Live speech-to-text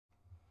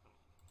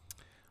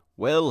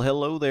Well,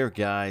 hello there,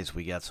 guys.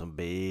 We got some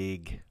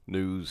big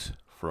news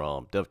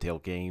from Dovetail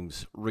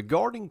Games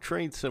regarding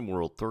Train Sim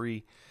World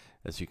 3.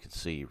 As you can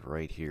see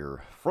right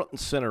here, front and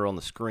center on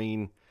the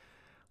screen,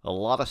 a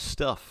lot of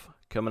stuff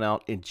coming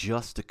out in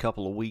just a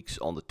couple of weeks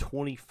on the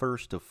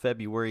 21st of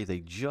February. They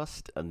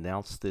just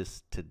announced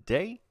this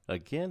today,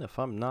 again, if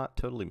I'm not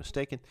totally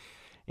mistaken.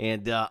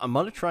 And I'm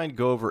going to try and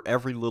go over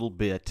every little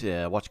bit,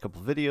 watch a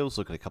couple of videos,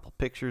 look at a couple of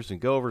pictures,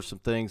 and go over some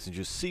things and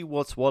just see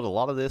what's what. A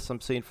lot of this I'm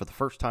seeing for the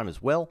first time as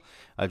well.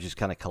 I've just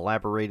kind of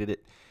collaborated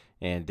it,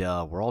 and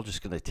we're all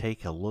just going to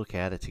take a look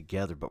at it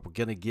together. But we're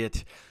going to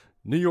get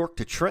New York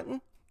to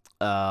Trenton,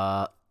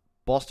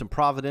 Boston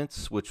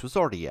Providence, which was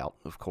already out,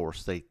 of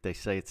course. They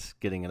say it's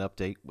getting an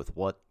update with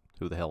what?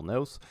 Who the hell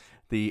knows?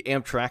 The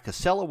Amtrak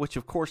Acela, which,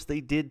 of course, they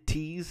did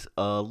tease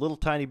a little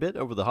tiny bit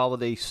over the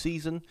holiday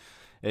season.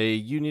 A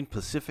Union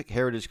Pacific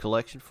Heritage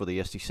Collection for the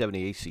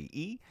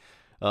SD70ace.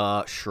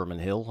 Sherman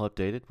Hill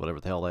updated, whatever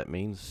the hell that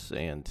means.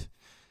 And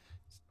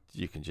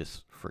you can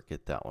just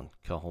forget that one.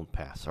 Cajon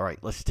Pass. All right,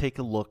 let's take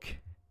a look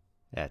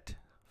at,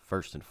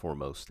 first and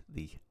foremost,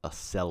 the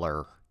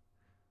Acela.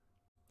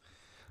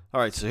 All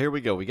right, so here we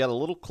go. We got a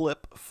little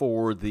clip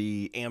for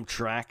the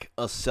Amtrak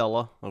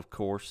Acela, of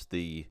course,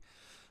 the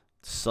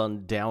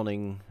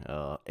sundowning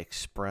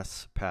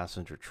express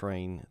passenger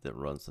train that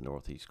runs the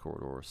Northeast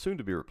Corridor, soon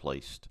to be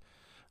replaced.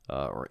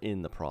 Or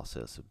in the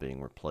process of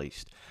being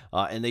replaced.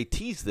 And they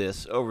teased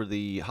this over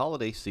the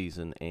holiday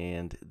season,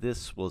 and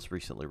this was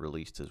recently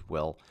released as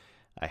well.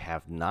 I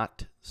have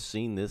not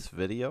seen this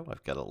video.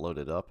 I've got it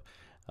loaded up.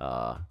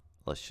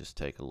 Let's just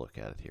take a look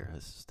at it here.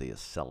 This is the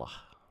Acela.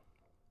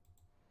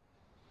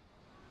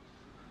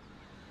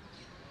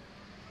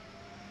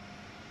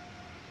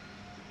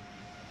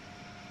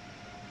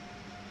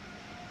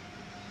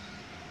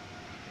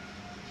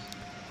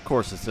 Of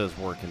course, it says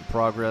work in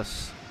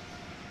progress.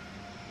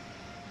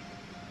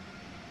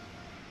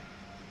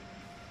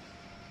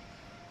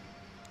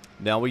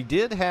 Now, we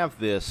did have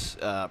this,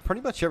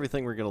 pretty much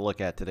everything we're going to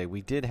look at today,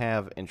 we did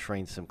have in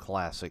Train Sim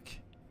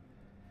Classic.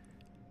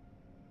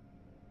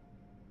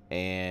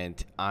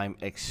 And I'm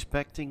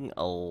expecting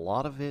a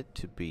lot of it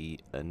to be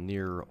a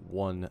near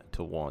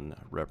one-to-one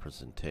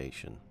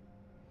representation.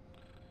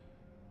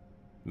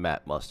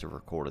 Matt must have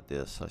recorded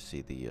this. I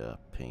see the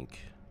pink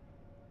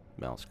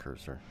mouse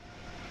cursor.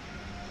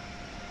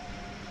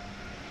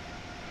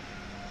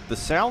 The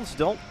sounds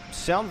don't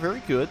sound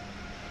very good.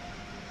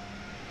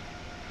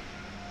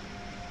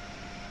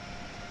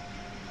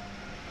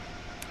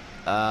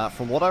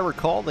 From what I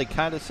recall, they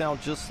kind of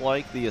sound just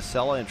like the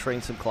Acela in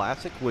Train Sim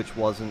Classic, which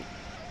wasn't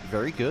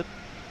very good.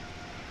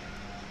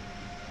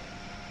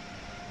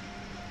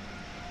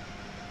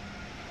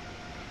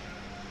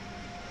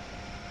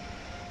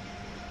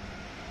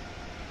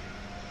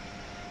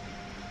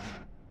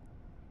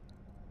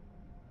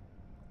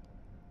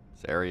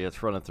 This area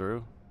it's running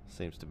through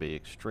seems to be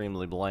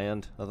extremely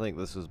bland. I think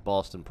this is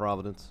Boston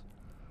Providence,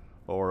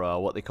 or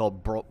what they call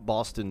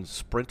Boston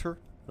Sprinter.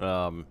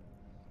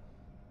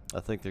 I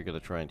think they're going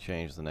to try and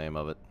change the name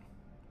of it.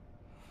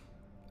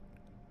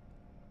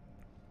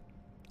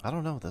 I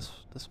don't know. This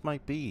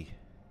might be.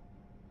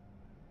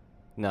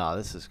 No,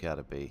 this has got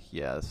to be.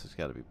 Yeah, this has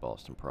got to be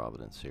Boston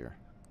Providence here.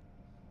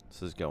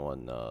 This is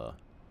going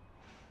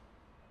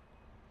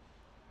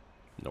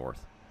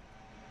north.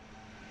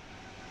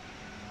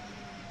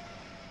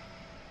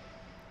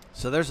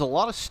 So there's a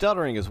lot of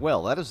stuttering as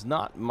well. That is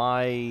not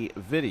my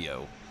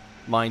video,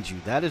 mind you.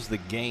 That is the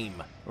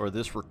game, or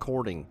this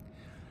recording.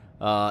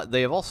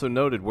 They have also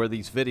noted where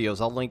these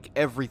videos, I'll link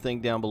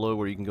everything down below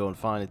where you can go and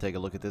find and take a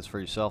look at this for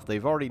yourself.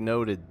 They've already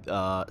noted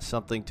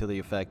something to the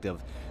effect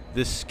of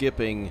this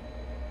skipping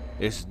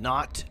is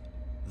not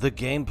the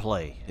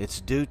gameplay. It's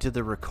due to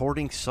the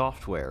recording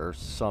software or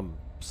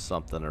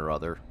something or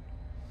other.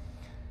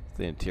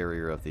 The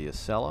interior of the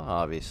Acela,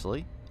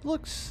 obviously,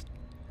 looks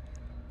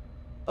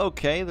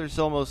okay. There's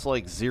almost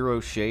like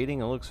zero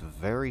shading. It looks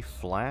very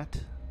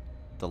flat.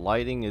 The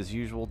lighting, as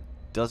usual,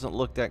 doesn't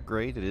look that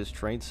great. It is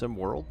Train Sim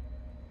World.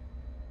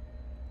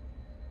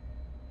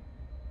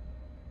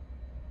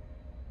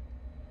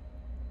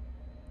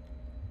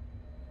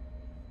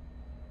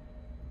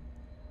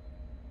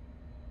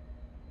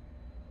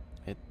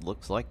 It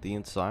looks like the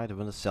inside of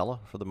an Acela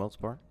for the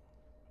most part.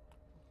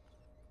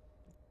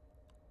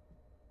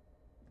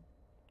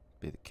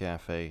 Be the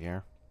cafe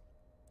here.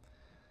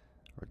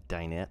 Or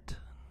dinette.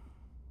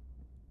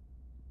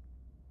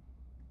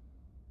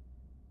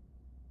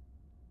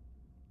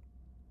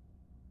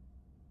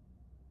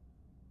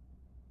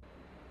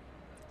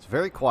 It's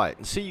very quiet.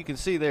 And see, you can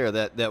see there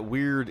that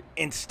weird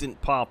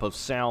instant pop of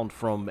sound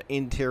from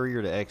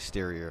interior to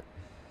exterior.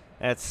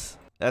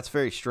 That's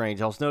very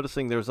strange. I was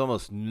noticing there was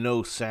almost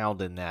no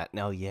sound in that.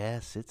 Now,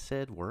 yes, it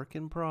said work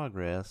in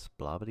progress,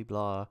 blah, blah,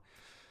 blah.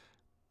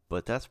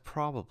 But that's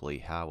probably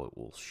how it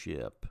will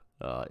ship.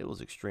 It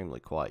was extremely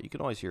quiet. You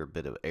can always hear a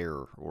bit of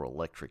air or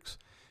electrics,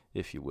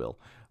 if you will.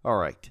 All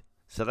right,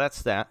 so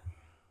that's that.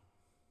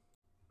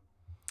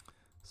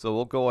 So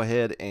we'll go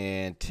ahead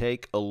and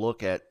take a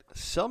look at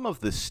some of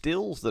the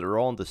stills that are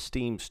on the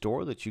Steam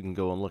store that you can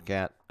go and look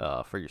at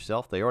for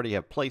yourself. They already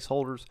have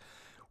placeholders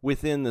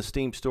within the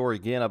Steam store.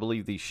 Again, I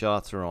believe these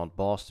shots are on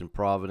Boston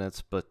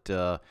Providence. But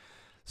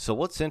so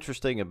what's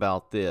interesting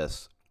about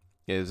this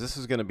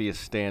is going to be a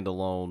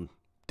standalone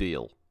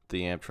deal,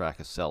 the Amtrak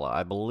Acela.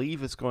 I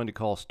believe it's going to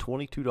cost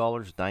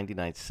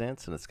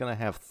 $22.99, and it's going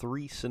to have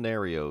 3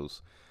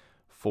 scenarios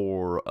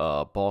for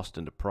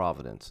Boston to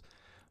Providence.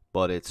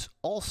 But it's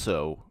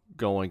also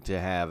going to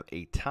have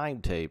a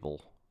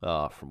timetable,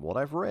 from what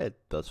I've read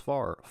thus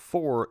far,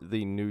 for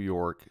the New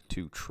York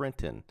to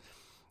Trenton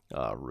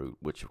route,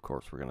 which of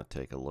course we're going to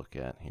take a look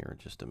at here in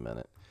just a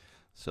minute.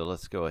 So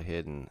let's go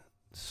ahead and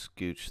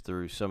scooch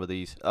through some of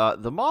these.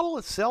 The model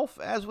itself,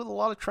 as with a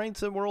lot of Train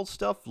Sim World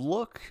stuff,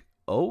 look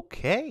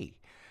okay.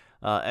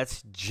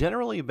 That's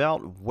generally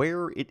about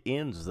where it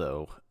ends,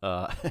 though.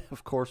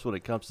 Of course, when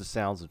it comes to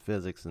sounds and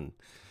physics and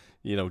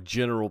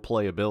general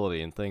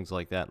playability and things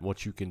like that, and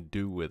what you can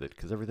do with it,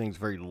 because everything's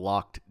very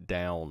locked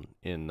down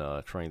in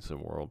Train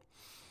Sim World.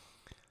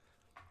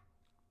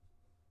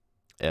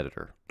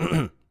 Editor.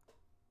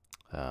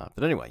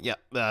 But anyway, yeah,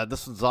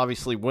 this one's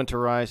obviously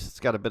winterized. It's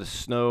got a bit of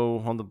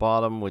snow on the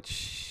bottom,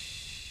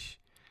 which,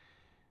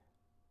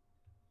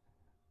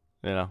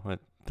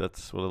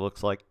 that's what it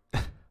looks like.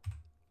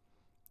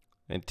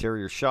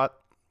 Interior shot.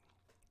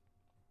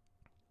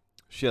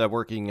 Should have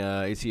working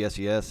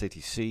ACSES,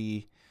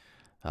 ATC.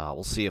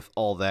 We'll see if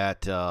all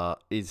that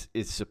is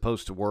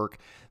supposed to work.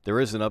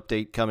 There is an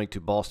update coming to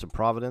Boston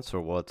Providence,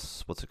 or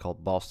what's it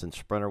called, Boston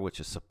Sprinter,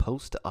 which is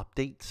supposed to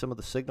update some of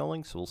the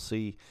signaling. So we'll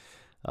see,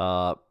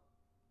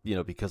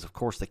 because of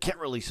course they can't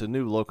release a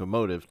new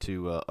locomotive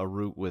to a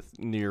route with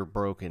near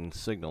broken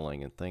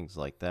signaling and things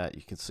like that.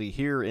 You can see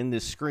here in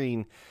this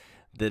screen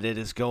that it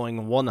is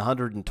going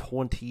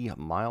 120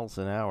 miles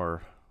an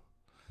hour.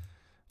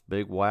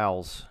 Big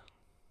wows.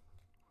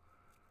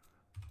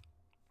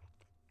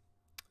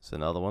 It's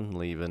another one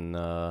leaving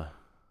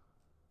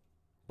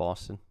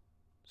Boston.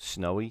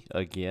 Snowy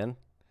again.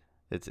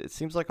 It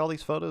seems like all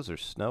these photos are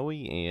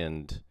snowy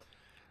and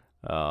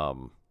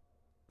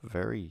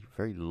very,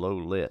 very low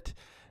lit.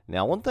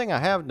 Now, one thing I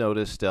have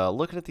noticed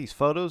looking at these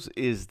photos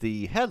is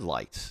the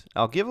headlights.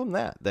 I'll give them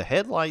that. The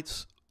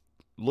headlights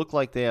look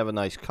like they have a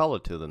nice color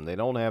to them. They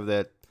don't have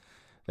that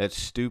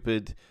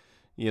stupid,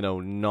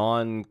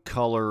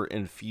 non-color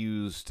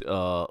infused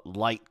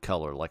light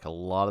color like a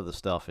lot of the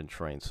stuff in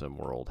Train Sim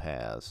World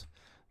has.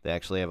 They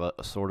actually have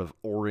a sort of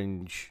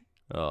orange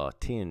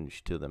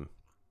tinge to them.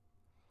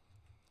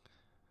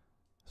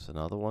 It's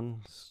another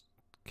one. It's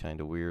kind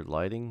of weird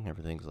lighting.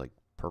 Everything's like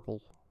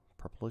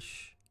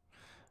purplish.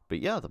 But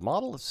yeah, the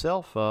model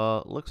itself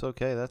looks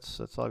okay. That's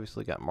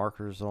obviously got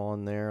markers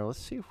on there. Let's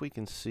see if we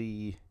can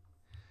see.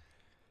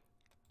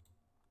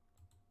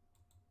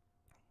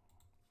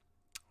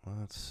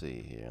 Let's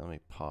see here. Let me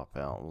pop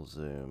out. We'll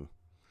zoom.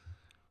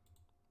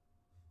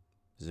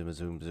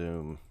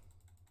 Zoom.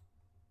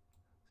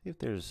 See if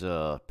there's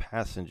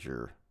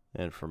passenger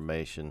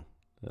information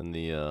in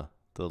the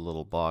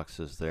little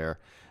boxes there.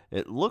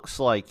 It looks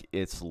like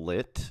it's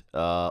lit.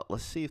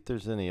 Let's see if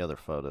there's any other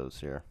photos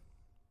here.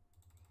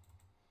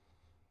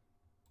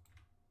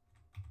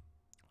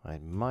 I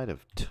might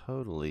have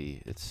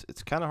totally.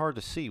 It's kind of hard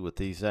to see with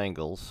these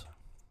angles.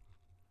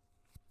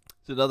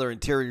 It's another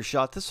interior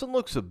shot. This one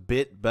looks a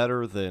bit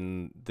better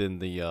than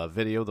the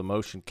video, the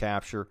motion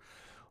capture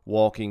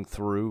walking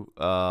through.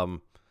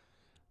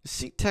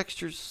 Seat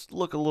textures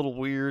look a little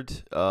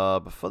weird,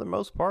 but for the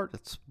most part,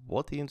 it's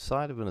what the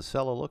inside of an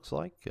Acela looks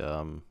like.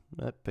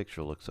 That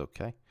picture looks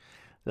okay.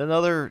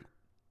 Another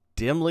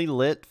dimly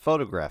lit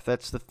photograph.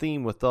 That's the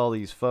theme with all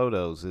these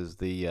photos, is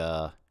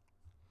the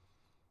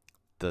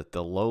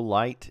low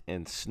light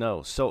and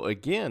snow. So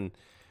again,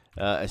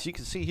 as you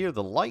can see here,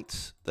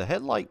 the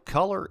headlight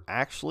color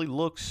actually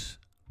looks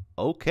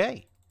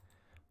okay.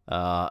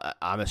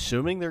 I'm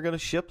assuming they're going to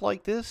ship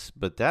like this,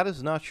 but that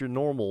is not your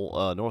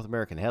normal North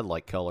American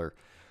headlight color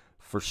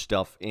for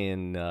stuff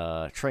in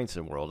Train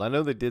Sim World. I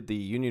know they did the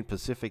Union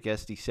Pacific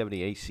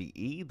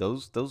SD70ace.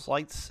 Those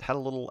lights had a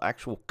little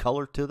actual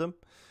color to them,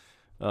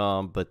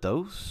 but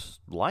those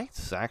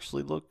lights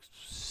actually look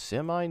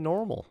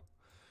semi-normal.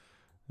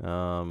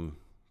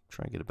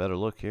 Try and get a better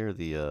look here.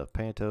 The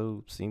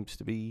panto seems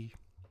to be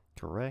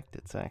correct.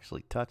 It's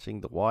actually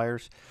touching the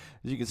wires.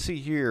 As you can see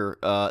here,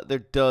 there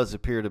does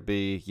appear to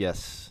be,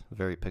 yes,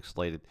 very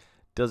pixelated,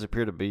 does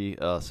appear to be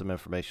some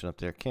information up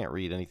there. Can't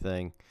read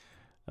anything.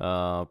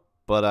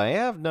 But I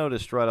have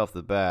noticed right off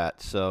the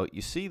bat, so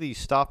you see these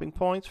stopping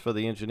points for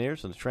the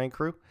engineers and the train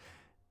crew.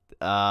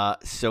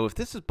 So if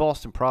this is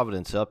Boston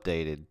Providence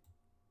updated,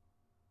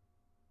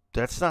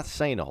 that's not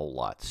saying a whole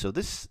lot. So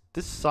this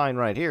sign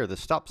right here, the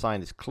stop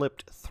sign, is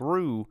clipped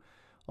through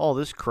all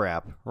this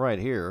crap right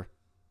here.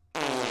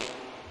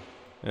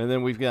 And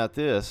then we've got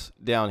this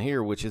down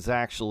here, which is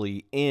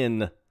actually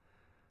in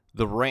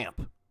the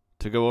ramp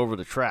to go over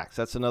the tracks.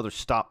 That's another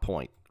stop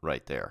point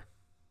right there.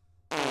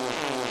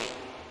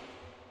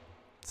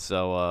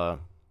 So,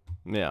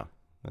 yeah,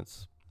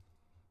 that's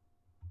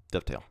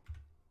Dovetail.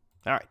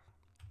 All right.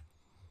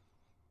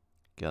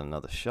 Got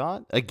another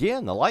shot.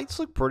 Again, the lights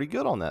look pretty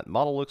good on that.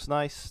 Model looks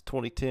nice.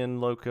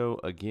 2010 loco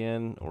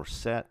again, or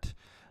set.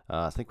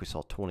 I think we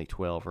saw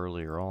 2012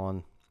 earlier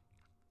on.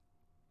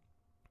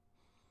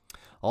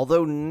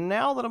 Although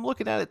now that I'm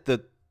looking at it,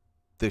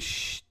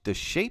 the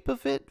shape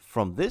of it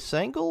from this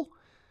angle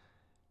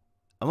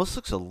almost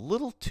looks a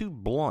little too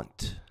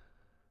blunt.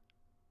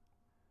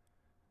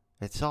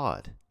 It's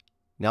odd.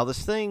 Now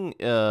this thing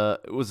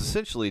was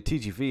essentially a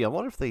TGV. I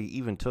wonder if they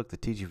even took the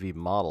TGV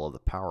model of the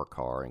power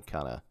car and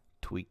kind of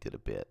tweaked it a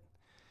bit.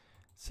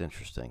 It's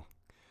interesting.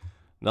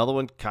 Another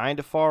one kind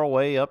of far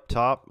away up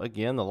top.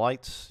 Again, the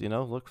lights, you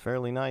know, look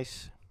fairly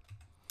nice.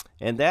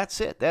 And that's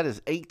it. That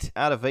is 8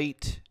 out of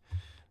 8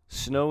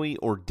 snowy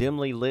or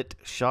dimly lit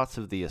shots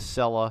of the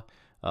Acela.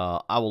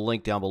 I will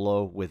link down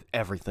below with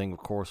everything, of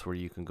course, where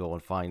you can go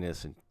and find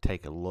this and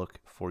take a look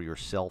for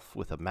yourself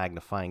with a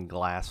magnifying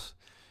glass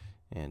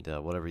and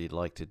whatever you'd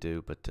like to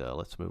do. But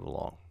let's move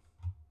along.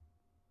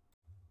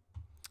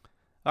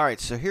 All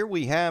right, so here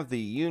we have the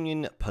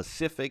Union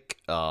Pacific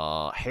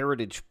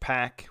Heritage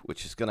Pack,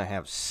 which is going to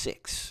have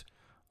 6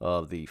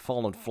 of the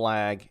Fallen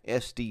Flag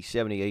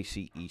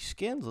SD70ace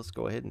skins. Let's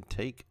go ahead and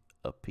take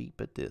a peep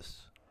at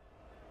this.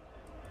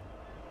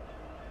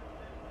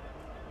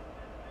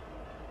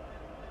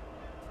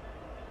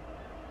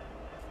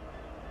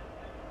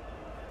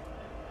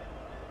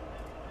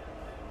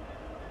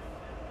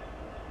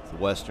 The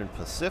Western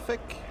Pacific.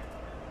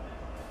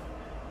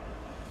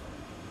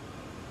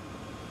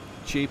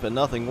 Cheap and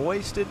nothing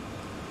wasted.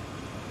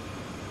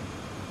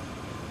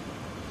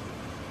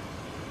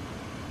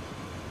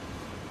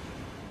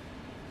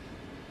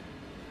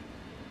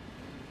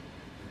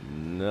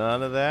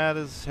 None of that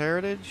is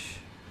heritage.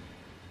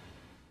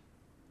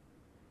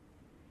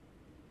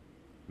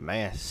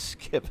 Man,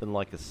 skipping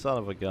like a son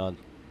of a gun.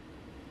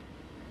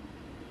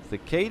 The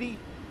Katie.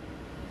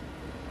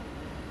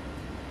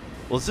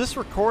 Was this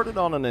recorded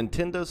on a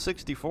Nintendo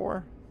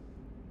 64?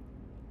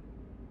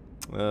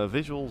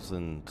 Visuals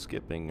and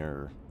skipping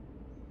are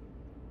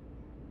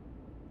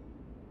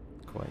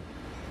quite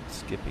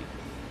skippy.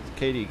 It's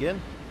Katie again.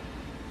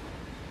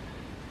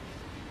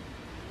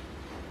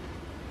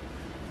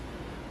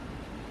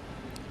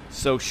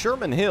 So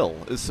Sherman Hill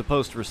is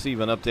supposed to receive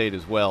an update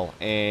as well,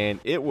 and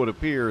it would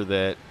appear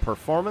that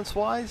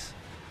performance-wise,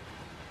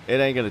 it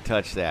ain't going to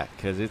touch that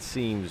because it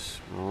seems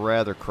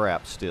rather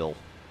crap still,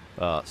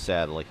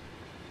 sadly.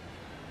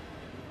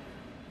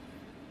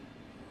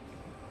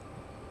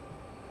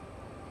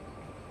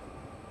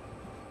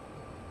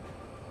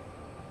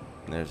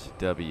 There's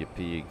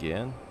WP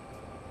again.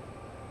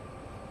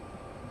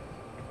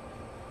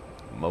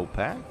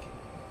 Mopac.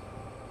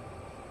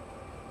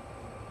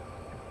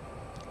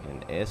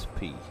 And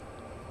SP.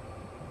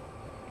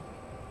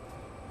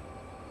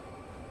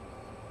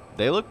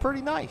 They look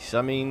pretty nice.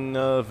 I mean,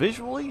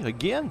 visually,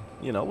 again,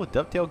 you know, with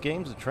Dovetail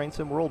Games and Train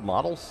Sim World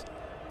models,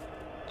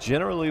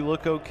 generally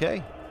look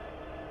okay.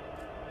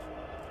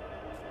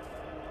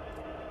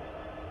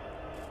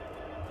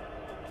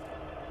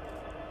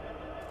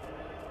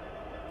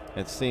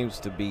 It seems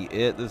to be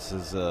it. This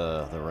is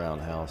the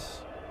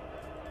roundhouse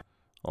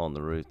on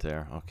the route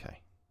there. Okay.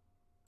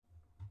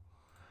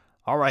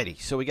 Alrighty,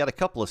 so we got a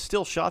couple of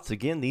still shots.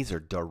 Again, these are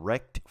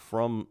direct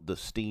from the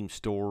Steam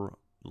store.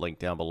 Link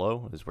down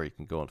below is where you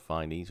can go and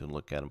find these and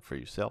look at them for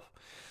yourself.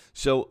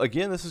 So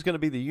again, this is going to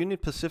be the Union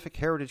Pacific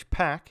Heritage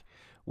Pack,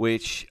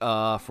 which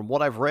from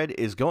what I've read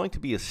is going to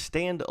be a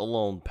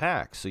standalone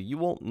pack. So you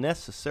won't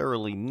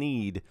necessarily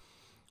need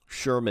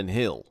Sherman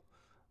Hill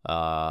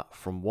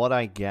from what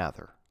I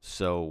gather.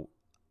 So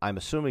I'm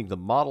assuming the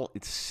model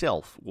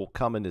itself will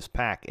come in this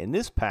pack. And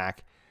this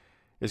pack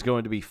is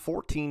going to be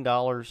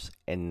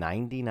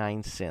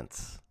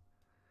 $14.99.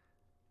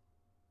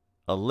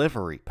 A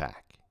livery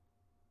pack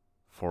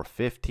for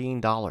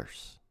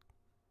 $15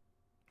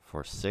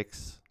 for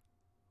 6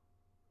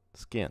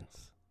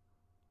 skins.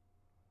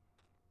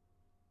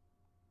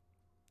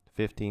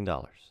 $15.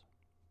 Let's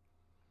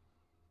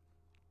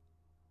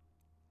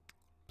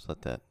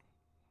let that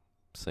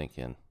sink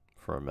in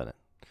for a minute.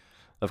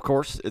 Of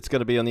course, it's going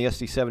to be on the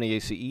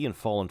SD70ace and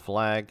Fallen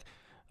Flag,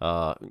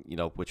 you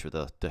know, which are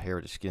the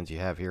heritage skins you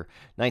have here.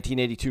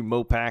 1982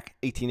 Mopac,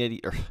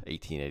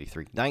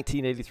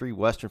 1983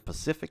 Western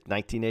Pacific,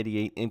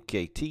 1988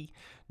 MKT,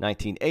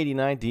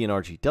 1989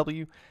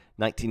 DNRGW,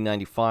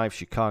 1995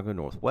 Chicago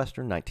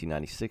Northwestern,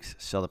 1996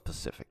 Southern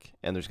Pacific.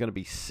 And there's going to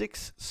be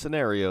 6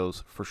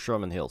 scenarios for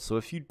Sherman Hill. So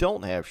if you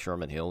don't have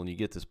Sherman Hill and you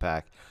get this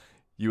pack,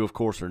 you, of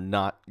course, are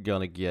not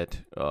going to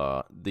get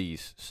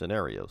these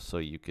scenarios. So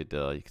you could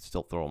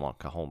still throw them on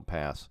Cajon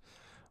Pass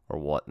or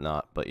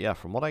whatnot. But, yeah,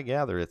 from what I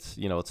gather, it's,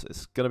 you know,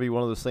 it's going to be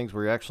one of those things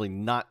where you're actually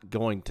not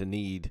going to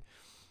need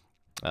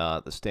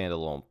the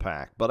standalone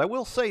pack. But I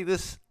will say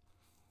this,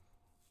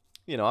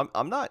 you know,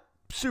 I'm not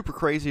super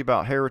crazy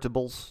about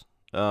heritables.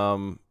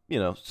 You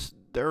know,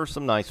 there are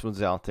some nice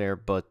ones out there.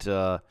 But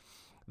the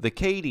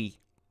Katie,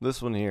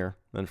 this one here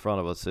in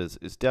front of us,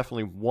 is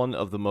definitely one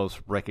of the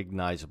most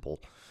recognizable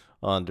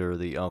under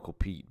the Uncle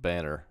Pete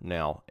banner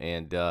now.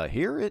 And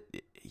here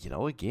you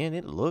know, again,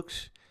 it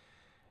looks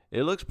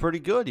it looks pretty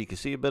good. You can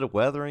see a bit of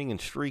weathering and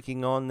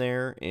streaking on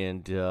there.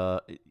 And,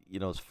 you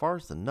know, as far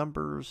as the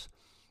numbers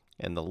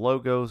and the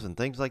logos and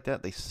things like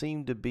that, they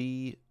seem to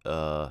be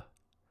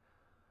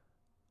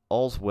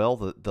all's well.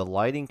 The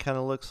lighting kind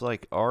of looks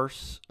like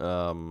ours.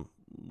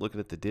 Looking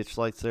at the ditch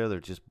lights there, they're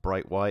just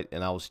bright white.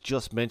 And I was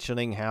just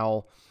mentioning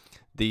how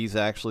these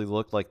actually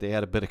looked like they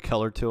had a bit of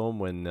color to them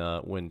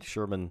when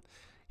Sherman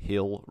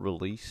Hill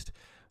released.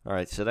 All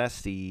right, so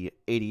that's the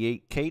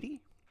 88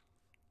 Katy.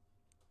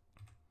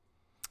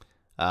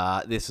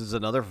 This is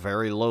another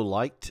very low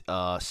light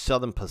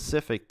Southern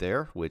Pacific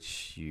there,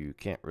 which you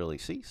can't really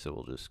see, so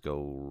we'll just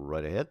go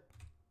right ahead.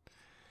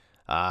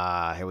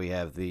 Here we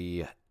have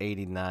the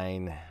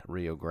 89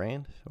 Rio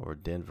Grande, or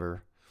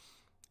Denver,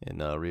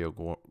 and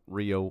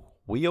Rio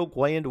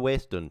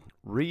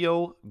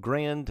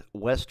Grande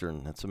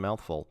Western. That's a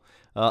mouthful.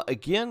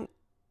 Again,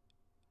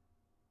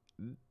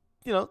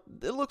 you know,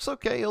 it looks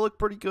okay. It looked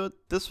pretty good.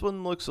 This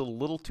one looks a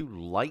little too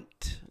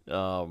light.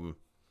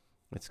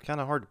 It's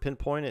kind of hard to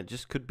pinpoint. It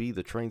just could be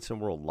the Train Sim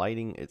World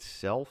lighting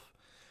itself.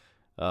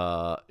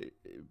 But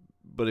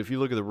if you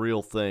look at the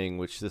real thing,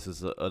 which this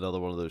is another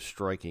one of those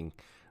striking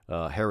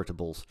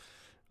heritables,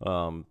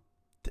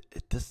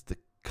 the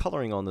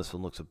coloring on this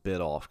one looks a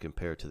bit off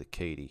compared to the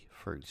Katy,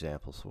 for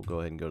example. So we'll go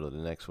ahead and go to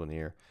the next one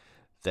here.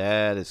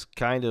 That is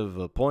kind of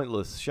a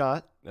pointless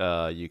shot.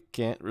 You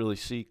can't really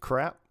see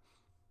crap.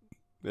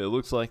 It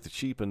looks like the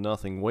Cheap and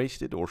Nothing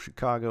Wasted, or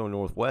Chicago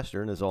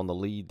Northwestern, is on the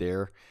lead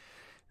there.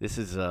 This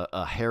is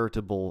a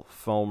heritable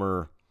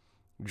foamer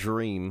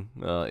Dream,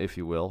 if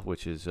you will,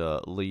 which is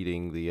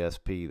leading the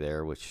SP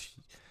there, which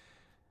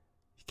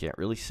you can't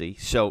really see.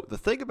 So the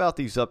thing about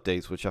these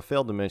updates, which I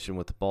failed to mention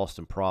with the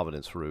Boston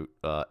Providence route,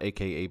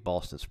 a.k.a.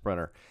 Boston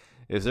Sprinter,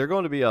 is they're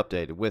going to be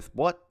updated. With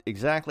what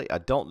exactly, I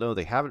don't know.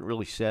 They haven't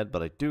really said,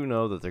 but I do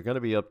know that they're going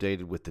to be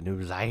updated with the new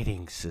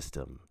lighting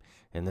system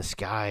in the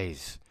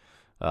skies,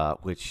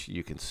 which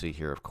you can see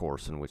here, of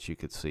course, and which you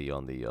could see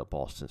on the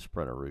Boston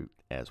Sprinter route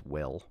as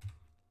well.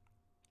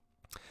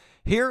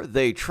 Here,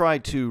 they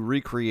tried to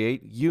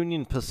recreate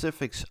Union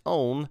Pacific's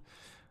own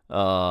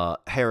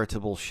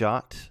heritable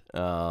shot,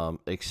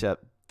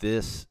 except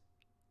this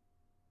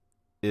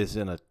is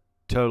in a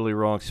totally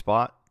wrong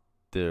spot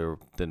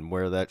than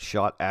where that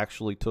shot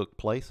actually took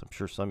place. I'm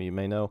sure some of you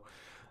may know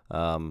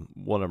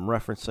what I'm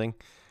referencing.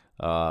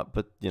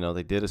 But, you know,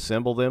 they did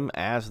assemble them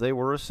as they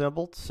were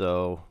assembled,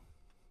 so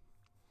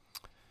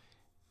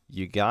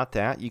you got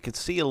that. You can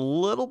see a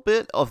little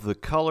bit of the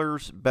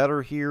colors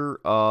better here.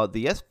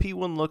 The SP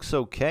one looks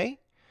okay.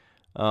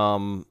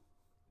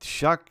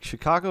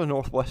 Chicago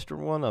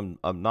Northwestern one,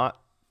 I'm not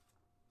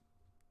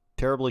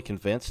terribly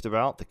convinced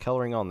about. The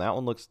coloring on that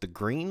one the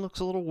green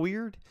looks a little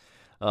weird.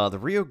 The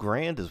Rio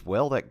Grande as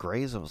well, that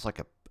gray is almost like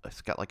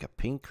it's got like a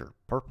pink or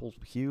purple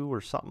hue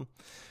or something.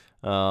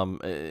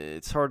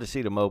 It's hard to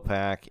see the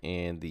Mopac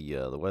and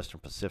the Western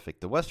Pacific.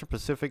 The Western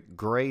Pacific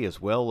gray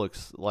as well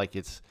looks like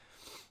it's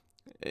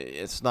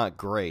not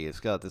gray. It's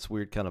got this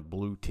weird kind of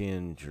blue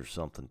tinge or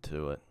something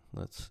to it.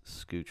 Let's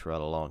scooch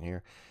right along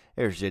here.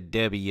 There's the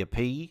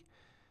WP,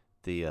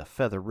 the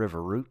Feather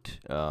River route,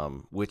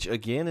 which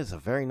again is a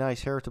very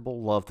nice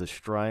heritable. Love the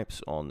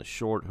stripes on the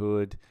short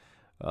hood.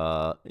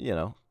 You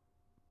know,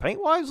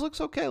 paint-wise looks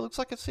okay. Looks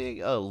like I see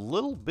a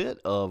little bit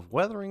of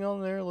weathering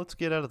on there. Let's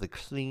get out of the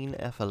clean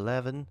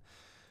F11,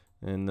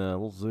 and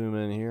we'll zoom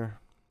in here.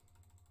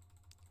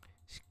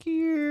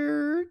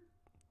 Scared.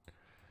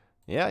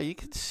 Yeah, you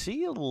can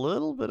see a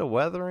little bit of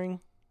weathering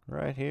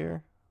right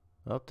here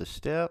up the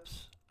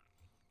steps.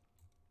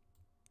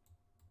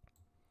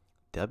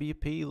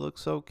 WP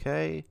looks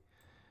okay.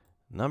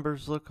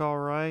 Numbers look all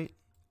right.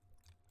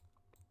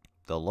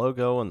 The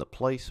logo and the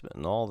placement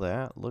and all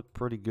that look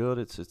pretty good.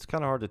 It's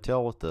kind of hard to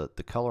tell with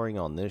the coloring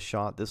on this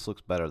shot. This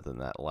looks better than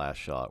that last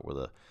shot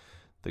where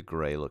the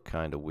gray looked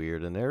kind of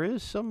weird. And there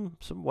is some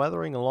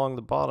weathering along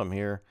the bottom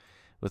here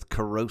with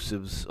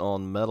corrosives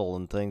on metal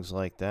and things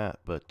like that.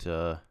 But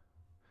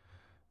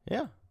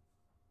yeah,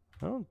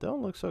 well, that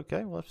one looks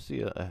okay. We'll have to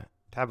see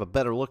have a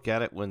better look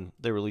at it when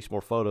they release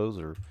more photos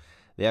or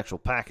the actual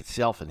pack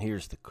itself. And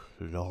here's the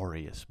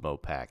glorious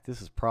Mopac.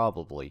 This is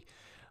probably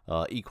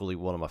equally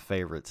one of my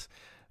favorites.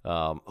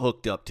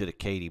 Hooked up to the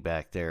Katy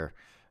back there.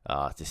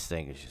 This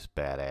thing is just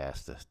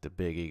badass. The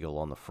big eagle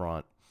on the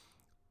front,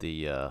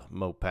 the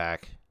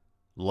Mopac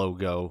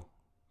logo,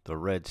 the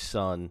red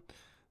sun,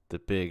 the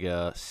big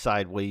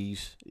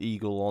sideways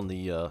eagle on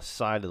the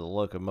side of the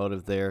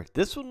locomotive there.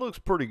 This one looks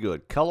pretty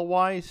good.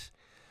 Color-wise,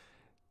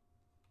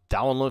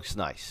 that one looks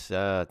nice.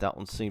 That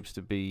one seems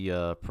to be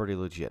pretty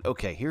legit.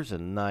 Okay, here's a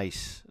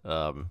nice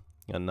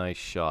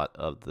shot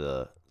of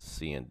the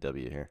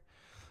CNW here.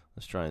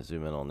 Let's try and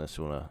zoom in on this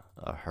one.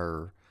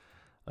 Her.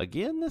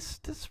 Again, this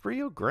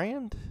Rio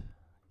Grande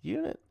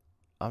unit,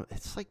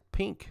 it's like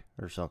pink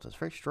or something. It's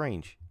very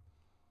strange.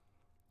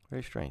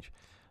 Very strange.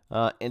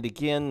 And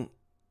again,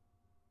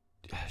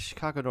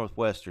 Chicago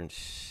Northwestern,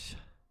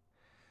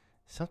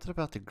 something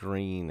about the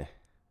green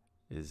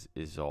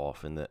is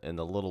off, and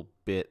the little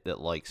bit that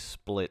like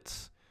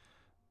splits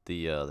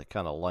the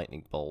kind of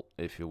lightning bolt,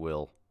 if you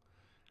will,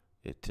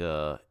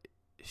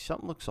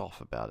 something looks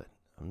off about it.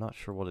 I'm not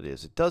sure what it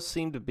is. It does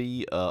seem to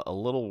be a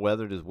little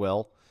weathered as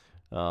well,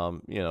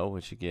 you know,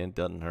 which again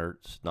doesn't hurt.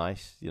 It's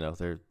nice. You know,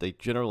 they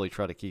generally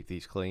try to keep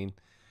these clean.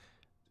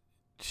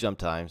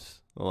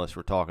 Sometimes, unless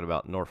we're talking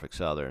about Norfolk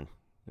Southern,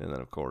 and then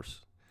of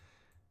course,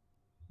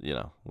 you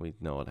know, we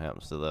know what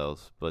happens to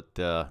those.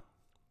 But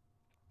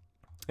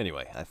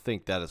anyway, I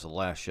think that is the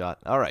last shot.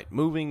 All right,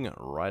 moving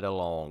right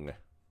along.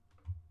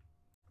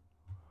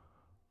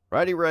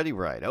 Righty,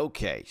 right.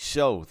 Okay,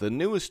 so the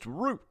newest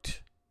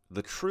route,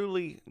 the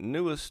truly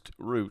newest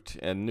route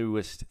and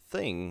newest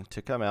thing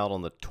to come out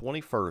on the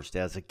 21st,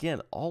 as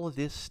again, all of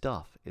this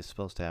stuff is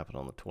supposed to happen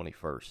on the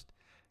 21st.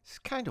 It's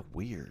kind of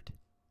weird,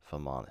 if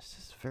I'm honest.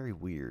 It's very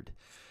weird.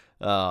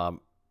 But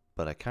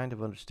I kind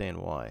of understand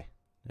why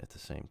at the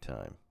same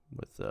time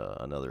with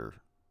another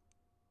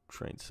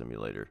train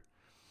simulator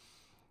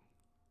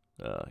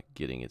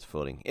getting its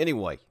footing.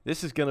 Anyway,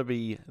 this is going to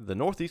be the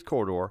Northeast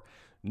Corridor,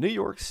 New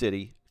York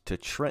City to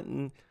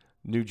Trenton,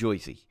 New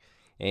Jersey.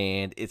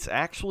 And it's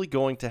actually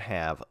going to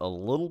have a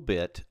little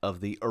bit of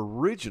the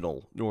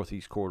original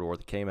Northeast Corridor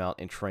that came out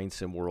in Train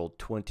Sim World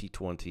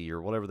 2020 or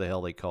whatever the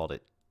hell they called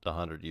it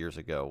 100 years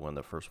ago when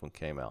the first one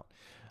came out.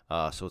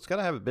 So it's going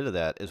to have a bit of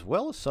that as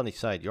well as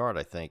Sunnyside Yard,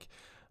 I think.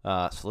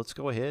 So let's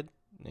go ahead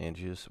and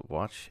just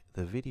watch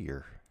the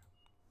video.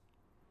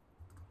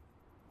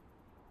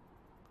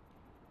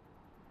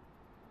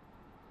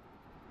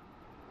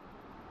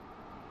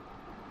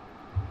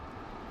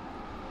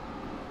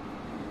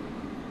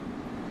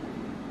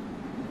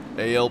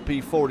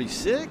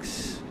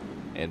 ALP46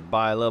 and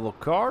bi-level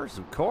cars,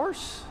 of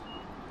course.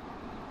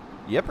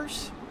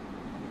 Yippers.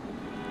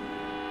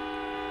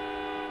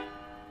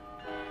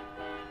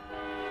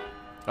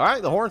 All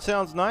right, the horn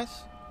sounds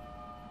nice.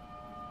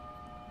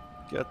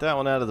 Got that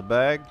one out of the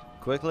bag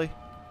quickly.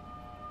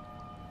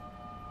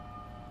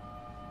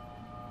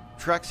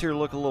 Tracks here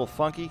look a little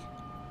funky.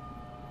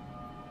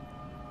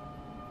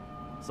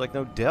 It's like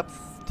no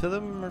depth to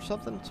them or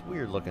something. It's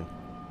weird looking.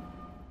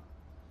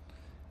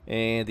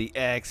 And the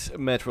X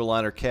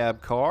Metroliner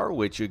cab car,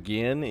 which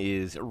again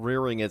is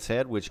rearing its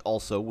head, which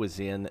also was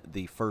in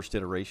the first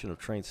iteration of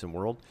Train Sim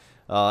World.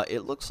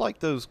 It looks like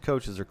those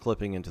coaches are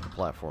clipping into the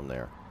platform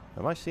there.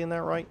 Am I seeing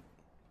that right?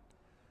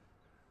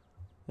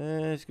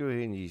 Let's go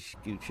ahead and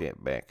just scooch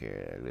that back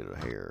here, a little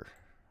hair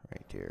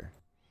right there.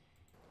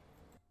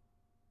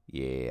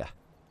 Yeah.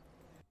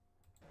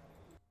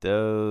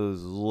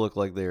 Those look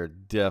like they're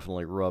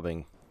definitely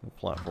rubbing the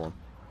platform.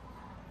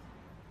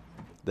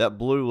 That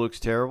blue looks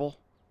terrible.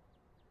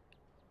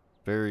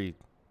 Very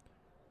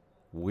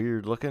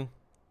weird looking.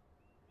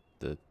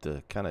 The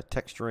kind of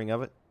texturing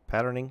of it,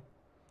 patterning.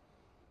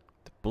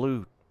 The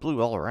blue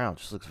all around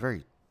just looks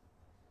very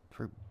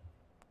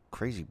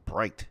crazy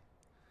bright.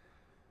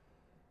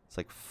 It's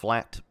like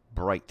flat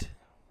bright.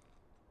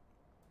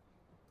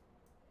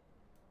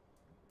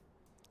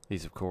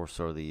 These, of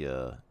course, are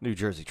the New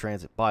Jersey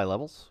Transit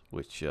bi-levels,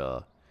 which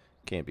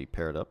can be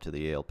paired up to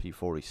the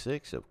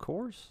ALP46, of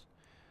course.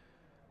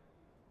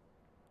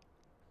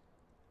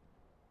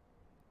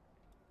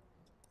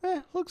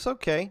 Looks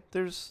okay.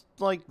 There's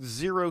like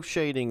zero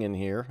shading in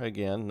here.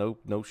 Again,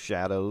 no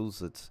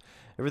shadows.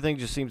 Everything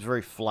just seems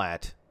very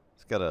flat.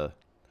 It's got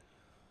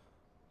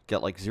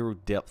like zero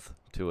depth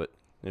to it,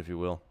 if you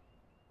will.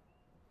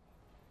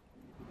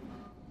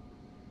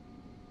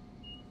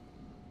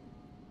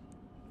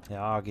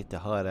 Yeah, I'll get the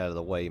HUD out of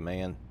the way,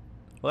 man.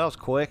 Well, that was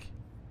quick.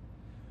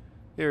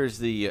 Here's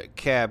the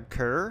cab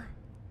car,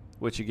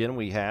 which again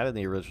we had in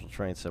the original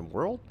Train Sim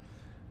World.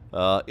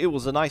 It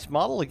was a nice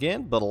model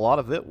again, but a lot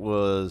of it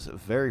was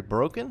very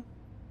broken.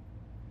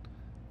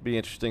 Be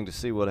interesting to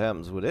see what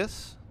happens with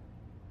this.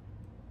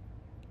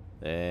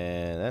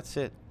 And that's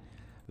it.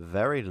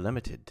 Very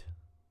limited.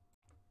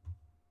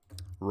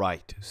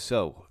 Right,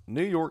 so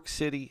New York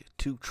City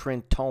to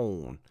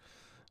Trenton,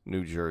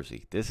 New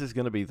Jersey. This is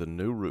going to be the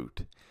new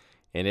route.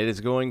 And it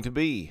is going to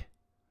be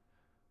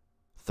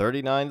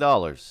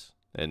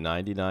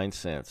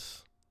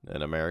 $39.99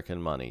 in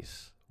American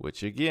monies,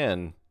 which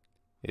again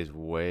is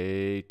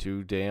way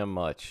too damn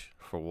much.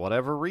 For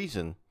whatever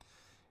reason,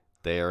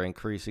 they are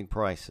increasing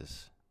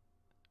prices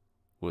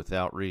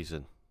without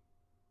reason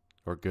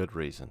or good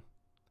reason.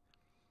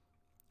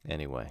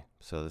 Anyway,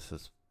 so this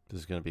is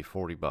going to be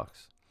 40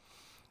 bucks.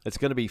 It's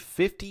going to be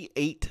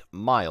 58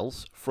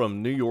 miles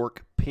from New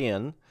York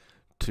Penn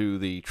to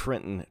the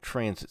Trenton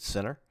Transit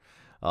Center.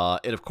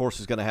 It, of course,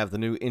 is going to have the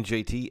new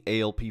NJT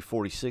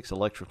ALP46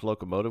 electric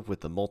locomotive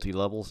with the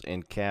multi-levels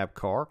and cab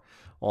car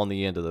on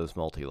the end of those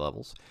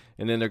multi-levels.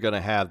 And then they're going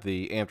to have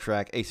the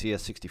Amtrak Acela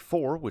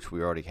 64, which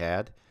we already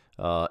had,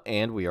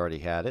 and we already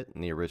had it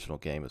in the original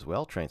game as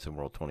well, Train Sim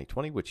World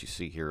 2020, which you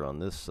see here on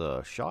this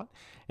shot.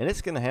 And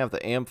it's going to have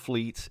the AM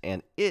fleets,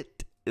 and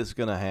it is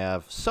going to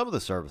have some of the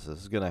services.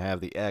 It's going to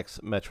have the X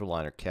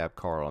Metroliner cab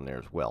car on there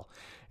as well.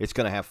 It's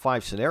going to have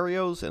 5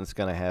 scenarios, and it's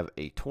going to have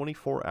a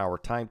 24-hour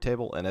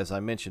timetable. And as I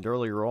mentioned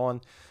earlier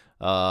on,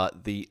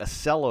 the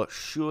Acela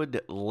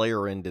should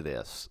layer into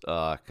this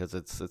because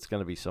it's going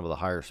to be some of the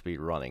higher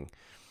speed running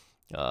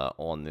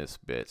on this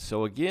bit.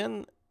 So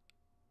again,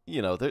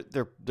 you know,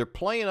 they're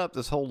playing up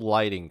this whole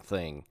lighting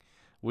thing.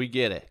 We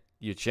get it.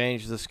 You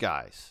change the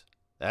skies.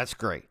 That's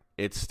great.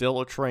 It's still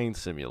a train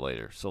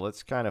simulator, so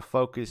let's kind of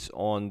focus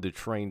on the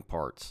train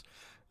parts,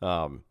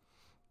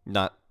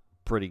 not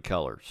pretty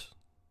colors.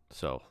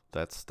 So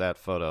that's that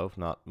photo.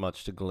 Not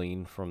much to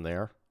glean from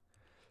there.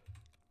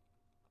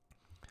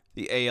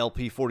 The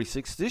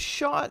ALP46. This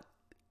shot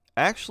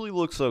actually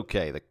looks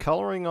okay. The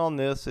coloring on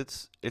this,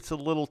 it's a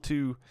little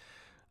too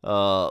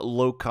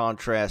low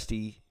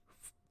contrasty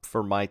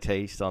for my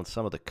taste on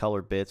some of the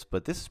color bits,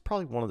 but this is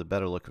probably one of the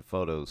better looking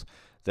photos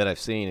that I've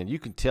seen, and you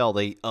can tell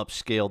they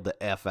upscaled the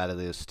F out of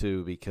this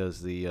too,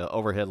 because the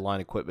overhead line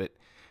equipment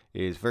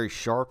is very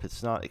sharp.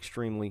 It's not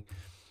extremely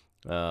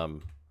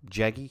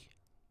jaggy.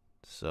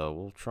 So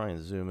we'll try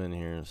and zoom in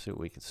here and see what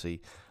we can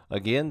see.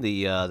 Again,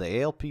 the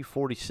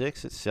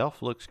ALP46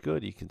 itself looks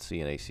good. You can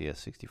see an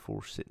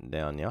ACS64 sitting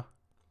down, yeah.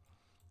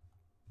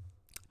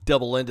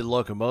 Double-ended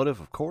locomotive,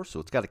 of course,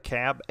 so it's got a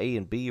cab A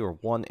and B, or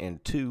 1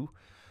 and 2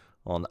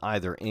 on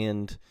either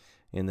end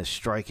in the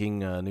striking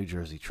New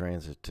Jersey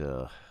Transit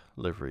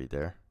livery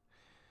there.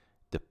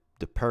 The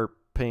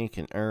pink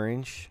and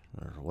orange,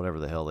 or whatever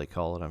the hell they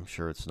call it. I'm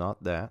sure it's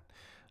not that.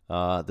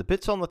 The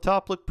bits on the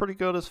top look pretty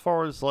good as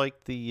far as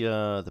like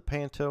the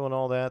panto and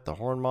all that. The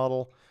horn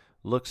model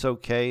looks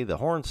okay. The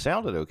horn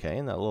sounded okay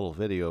in that little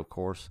video, of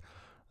course.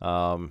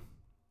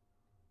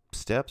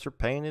 Steps are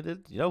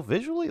painted. You know,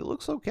 visually it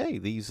looks okay.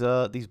 These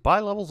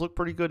bi-levels look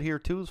pretty good here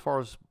too, as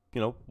far as,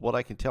 you know, what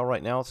I can tell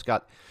right now. It's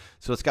got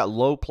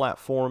low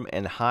platform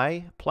and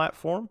high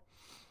platform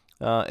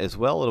as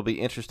well. It'll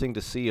be interesting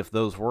to see if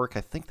those work.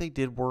 I think they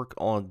did work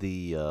on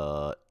the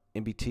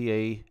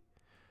MBTA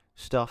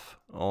stuff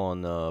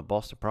on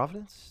Boston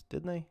Providence,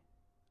 didn't they?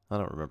 I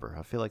don't remember.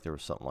 I feel like there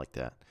was something like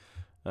that.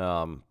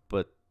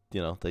 But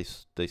you know, they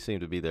seem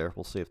to be there.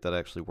 We'll see if that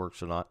actually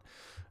works or not.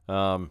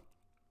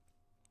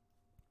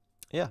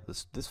 Yeah,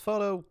 this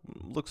photo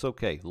looks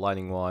okay,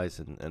 lighting wise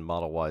and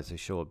model wise. They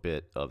show a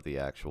bit of the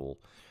actual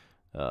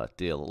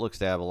deal. It looks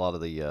to have a lot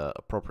of the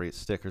appropriate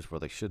stickers where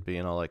they should be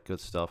and all that good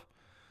stuff.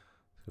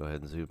 Let's go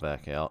ahead and zoom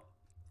back out.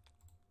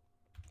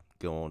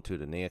 Go on to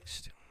the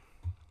next.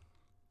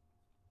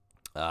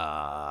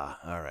 All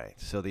right,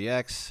 so the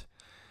X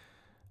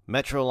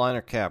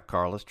Metroliner cab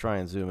car. Let's try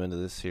and zoom into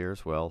this here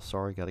as well.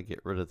 Sorry, got to get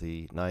rid of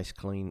the nice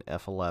clean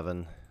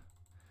F11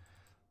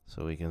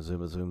 so we can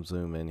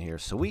zoom in here.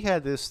 So we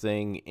had this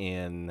thing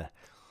in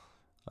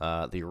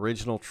the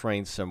original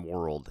Train Sim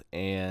World,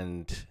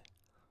 and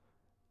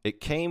it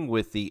came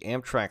with the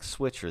Amtrak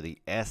switcher, the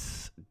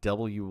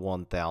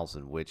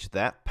SW1000, which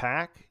that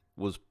pack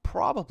was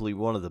probably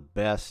one of the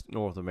best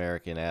North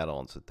American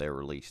add-ons that they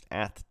released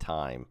at the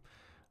time.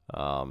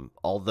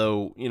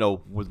 Although, you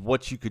know, with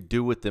what you could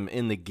do with them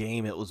in the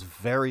game, it was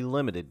very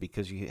limited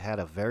because you had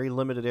a very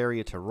limited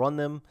area to run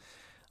them.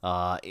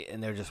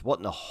 And there just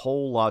wasn't a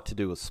whole lot to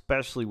do,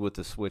 especially with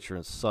the switcher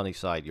in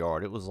Sunnyside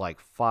Yard. It was like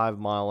 5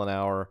 mile an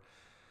hour,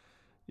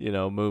 you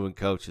know, moving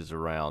coaches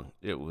around.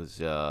 It was,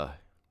 well,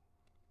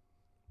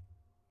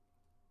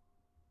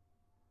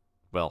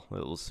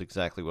 it was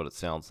exactly what it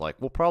sounds like.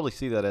 We'll probably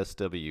see that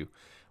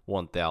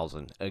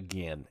SW1000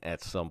 again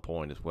at some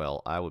point as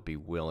well. I would be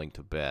willing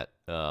to bet.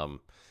 You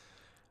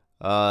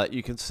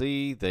can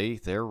see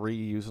they're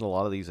reusing a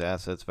lot of these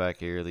assets back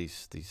here.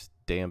 These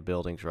damn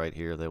buildings right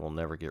here they will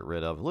never get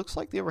rid of. It looks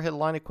like the overhead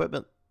line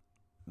equipment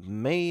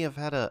may have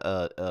had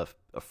a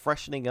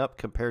freshening up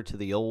compared to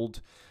the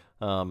old.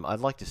 I'd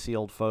like to see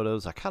old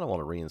photos. I kind of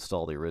want to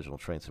reinstall the original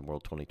Train Sim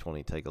World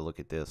 2020. Take a look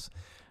at this.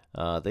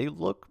 They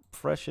look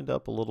freshened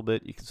up a little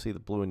bit. You can see the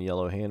blue and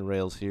yellow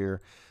handrails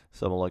here.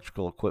 Some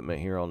electrical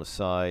equipment here on the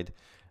side.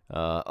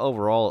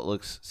 Overall, it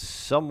looks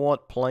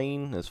somewhat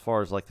plain as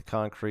far as like the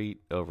concrete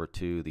over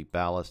to the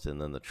ballast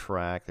and then the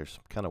track. There's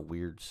some kind of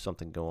weird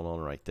something going on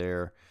right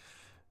there.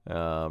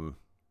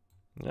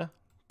 Yeah,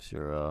 it's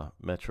your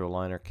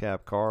Metroliner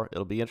cab car.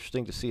 It'll be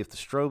interesting to see if the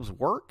strobes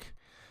work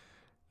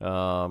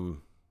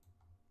and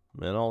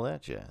all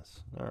that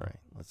jazz. All right,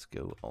 let's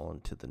go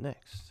on to the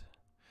next.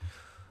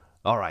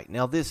 All right,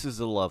 now this is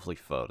a lovely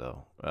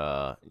photo.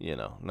 You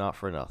know, not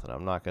for nothing.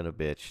 I'm not going to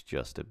bitch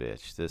just to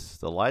bitch.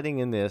 The lighting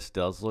in this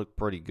does look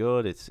pretty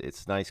good.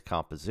 It's nice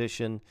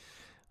composition.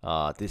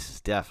 This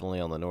is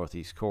definitely on the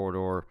Northeast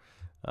Corridor.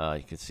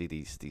 You can see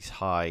these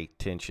high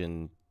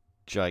tension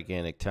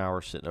gigantic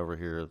towers sitting over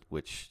here,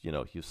 which, you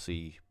know, you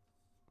see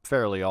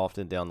fairly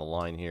often down the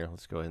line here.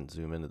 Let's go ahead and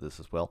zoom into this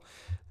as well.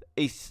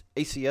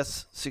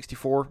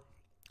 ACS64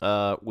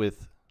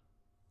 with,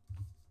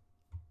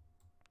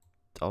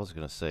 I was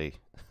gonna say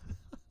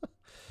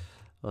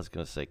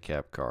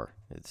cab car.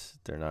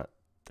 They're not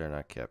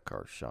cab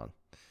cars, Sean.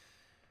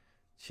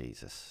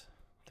 Jesus,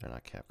 they're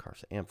not cab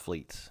cars. And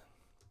fleets.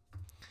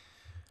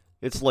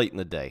 It's late in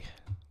the day.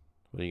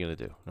 What are you gonna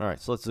do? All right,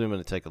 so let's zoom in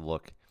and take a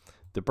look.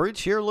 The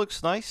bridge here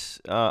looks nice.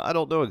 I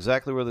don't know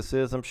exactly where this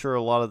is. I'm sure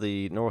a lot of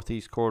the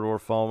Northeast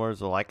Corridor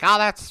foamers are like, oh,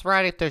 that's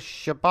right at the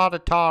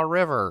Shabbatata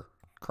River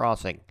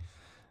crossing.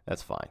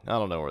 That's fine. I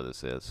don't know where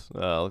this is.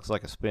 Looks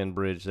like a spin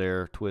bridge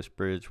there, twist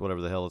bridge,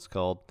 whatever the hell it's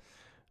called.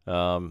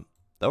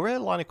 The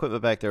overhead line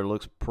equipment back there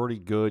looks pretty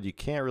good. You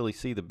can't really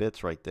see the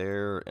bits right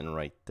there and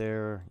right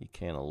there. You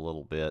can a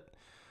little bit.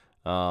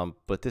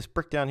 But this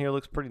brick down here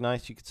looks pretty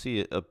nice. You can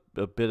see a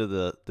bit of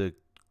the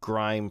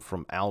grime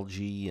from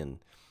algae and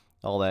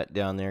all that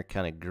down there,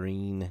 kind of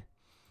green.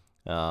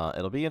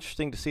 It'll be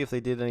interesting to see if they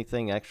did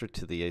anything extra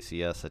to the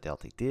ACS. I doubt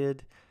they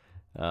did.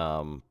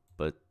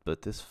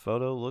 But this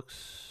photo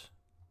looks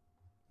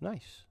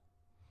nice.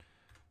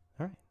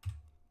 All right.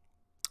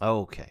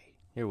 Okay.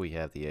 Here we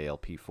have the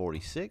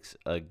ALP46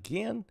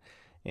 again,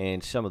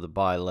 and some of the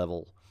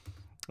bi-level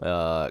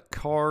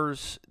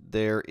cars.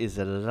 There is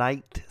a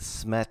light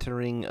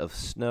smattering of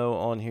snow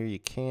on here. You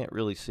can't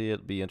really see it.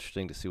 It'll be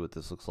interesting to see what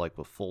this looks like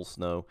with full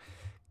snow,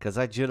 because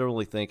I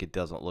generally think it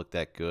doesn't look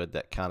that good,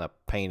 that kind of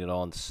painted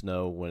on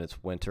snow when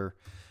it's winter.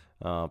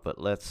 But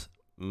let's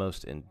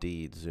most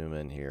indeed zoom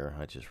in here.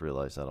 I just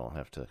realized I don't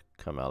have to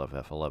come out of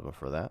F11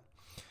 for that.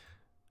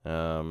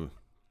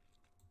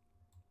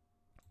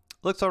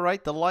 Looks all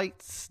right. The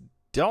lights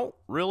don't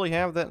really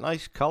have that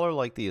nice color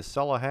like the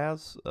Acela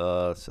has,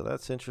 so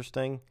that's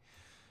interesting.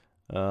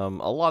 A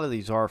lot of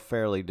these are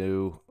fairly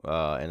new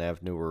and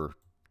have newer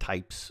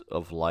types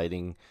of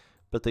lighting,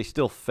 but they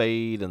still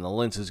fade, and the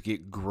lenses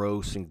get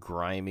gross and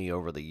grimy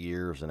over the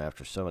years and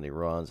after so many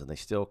runs, and they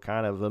still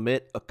kind of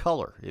emit a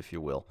color, if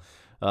you will.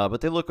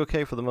 But they look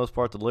okay for the most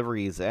part. The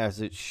livery is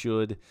as it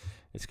should.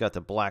 It's got the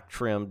black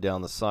trim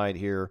down the side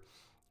here.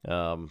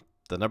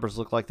 The numbers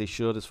look like they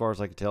should as far as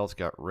I can tell. It's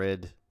got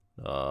red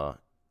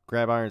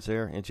grab irons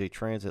there. NJ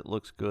Transit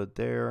looks good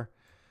there.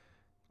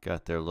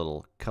 Got their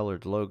little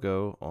colored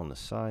logo on the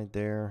side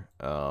there.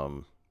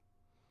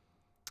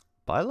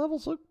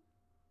 Bi-levels look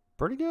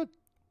pretty good.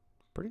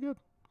 Pretty good.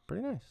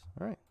 Pretty nice.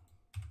 All right.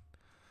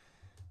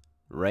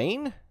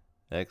 Rain,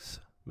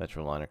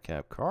 ex-Metroliner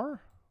cab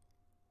car.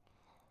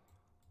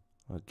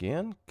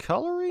 Again,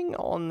 coloring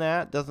on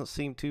that doesn't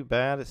seem too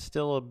bad. It's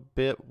still a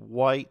bit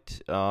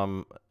white.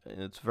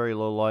 It's very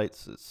low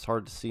lights. It's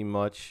hard to see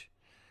much.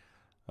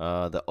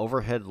 The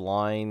overhead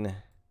line,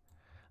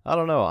 I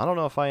don't know. I don't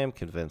know if I am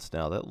convinced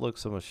now. That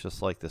looks almost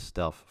just like the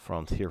stuff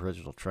from the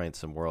original Train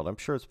Sim World. I'm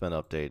sure it's been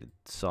updated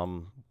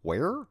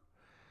somewhere,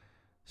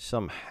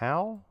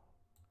 somehow.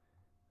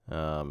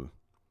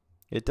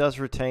 It does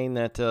retain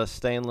that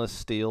stainless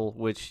steel,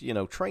 which, you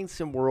know, Train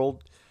Sim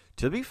World,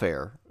 to be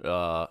fair,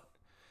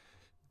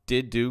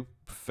 did do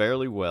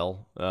fairly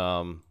well.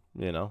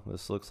 You know,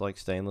 this looks like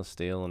stainless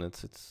steel, and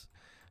it's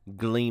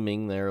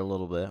gleaming there a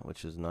little bit,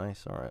 which is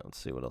nice. All right, let's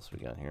see what else we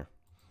got here.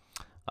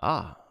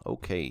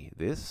 Okay,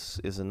 this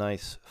is a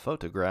nice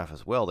photograph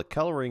as well. The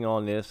coloring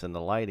on this and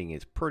the lighting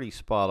is pretty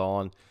spot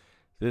on.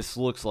 This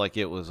looks like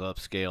it was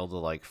upscaled to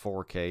like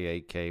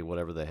 4K, 8K,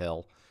 whatever the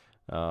hell.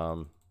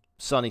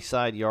 Sunny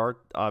side yard,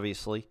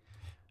 obviously.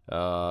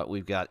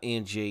 We've got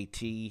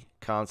NJT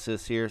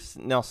consists here.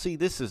 Now, see,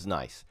 this is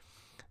nice.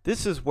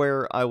 This is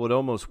where I would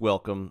almost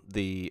welcome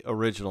the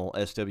original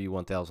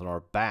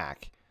SW1000R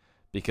back,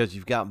 because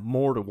you've got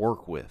more to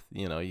work with.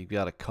 You know, you've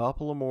got a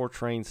couple of more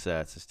train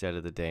sets instead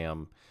of the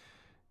damn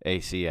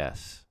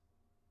ACS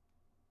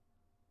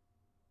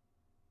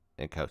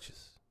and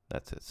coaches.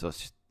 That's it. So it's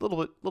just a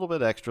little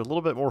bit extra, a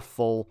little bit more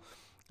full.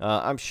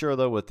 I'm sure,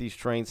 though, with these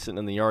trains sitting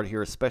in the yard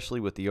here, especially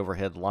with the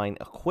overhead line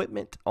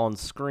equipment on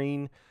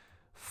screen,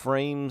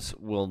 frames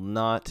will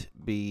not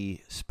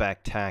be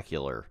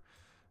spectacular.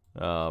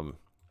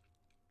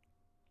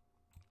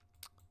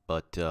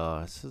 But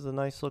this is a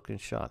nice looking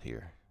shot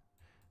here.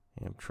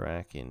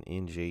 Amtrak and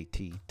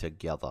NJT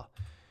together.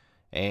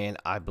 And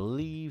I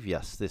believe,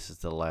 yes, this is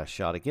the last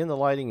shot. Again, the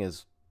lighting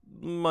is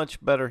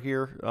much better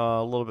here.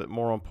 A little bit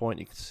more on point.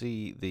 You can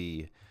see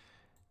the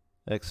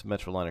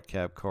ex-Metroliner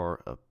cab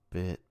car a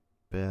bit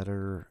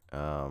better.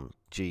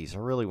 Geez, I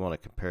really want to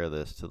compare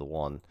this to the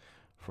one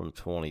from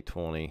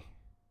 2020.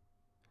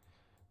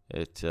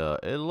 It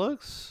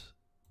looks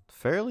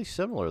fairly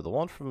similar. The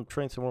one from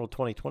Train Sim World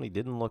 2020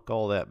 didn't look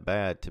all that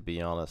bad, to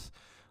be honest.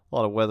 A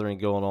lot of weathering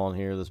going on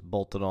here. This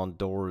bolted on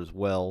door as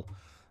well.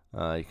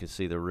 You can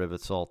see the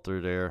rivets all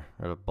through there,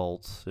 or the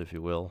bolts, if you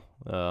will.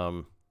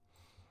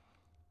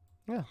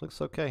 Yeah,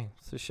 looks okay.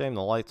 It's a shame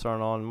the lights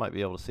aren't on. Might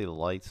be able to see the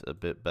lights a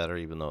bit better,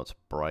 even though it's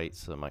bright,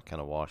 so I might kind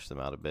of wash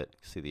them out a bit. You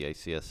can see the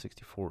ACS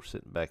 64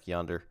 sitting back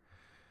yonder.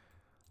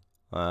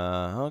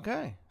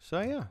 Okay,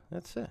 so yeah,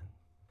 that's it.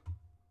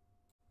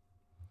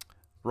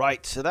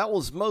 Right, so that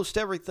was most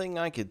everything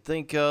I could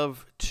think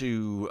of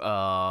to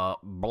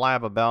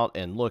blab about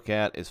and look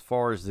at as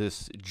far as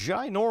this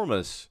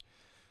ginormous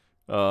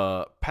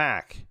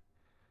pack.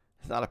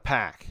 It's not a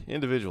pack,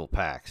 individual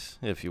packs,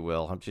 if you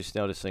will. I'm just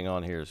noticing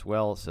on here as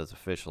well, it says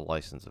official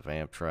license of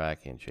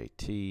Amtrak,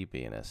 NJT,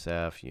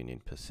 BNSF,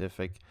 Union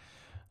Pacific,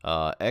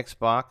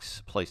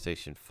 Xbox,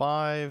 PlayStation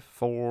 5,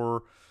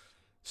 4,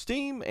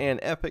 Steam, and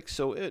Epic.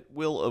 So it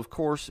will, of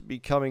course, be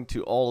coming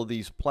to all of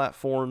these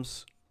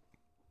platforms.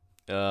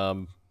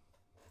 Okay,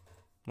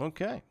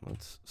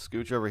 let's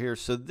scooch over here.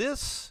 So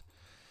this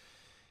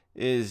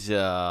is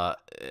where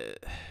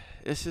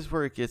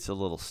it gets a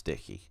little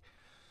sticky.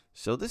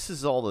 So this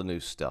is all the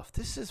new stuff.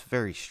 This is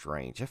very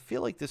strange. I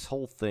feel like this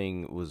whole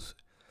thing was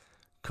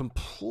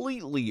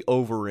completely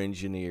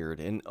over-engineered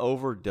and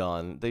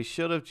overdone. They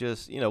should have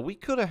just, we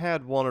could have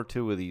had one or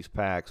two of these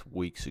packs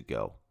weeks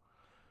ago,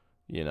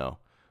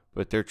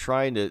 But they're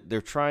trying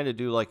to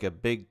do like a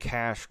big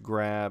cash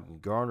grab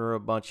and garner a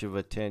bunch of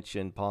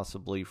attention,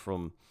 possibly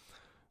from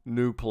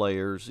new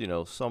players,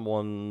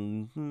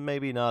 someone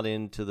maybe not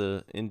into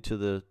the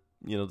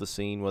the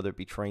scene, whether it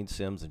be train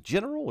sims in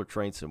general or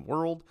train sim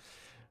world.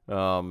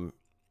 But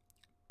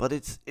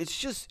it's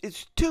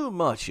too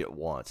much at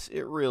once.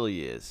 It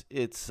really is.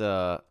 It's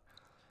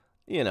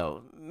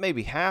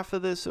maybe half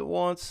of this at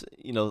once.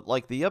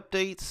 Like the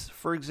updates,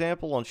 for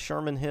example, on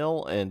Sherman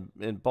Hill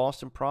and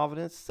Boston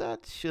Providence,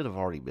 that should have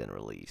already been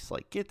released.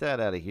 Like, get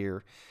that out of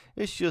here.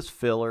 It's just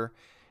filler.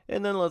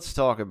 And then let's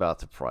talk about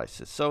the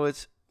prices. So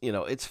it's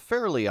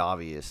fairly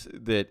obvious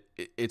that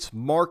it's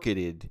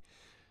marketed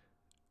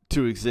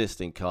to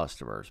existing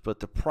customers, but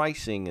the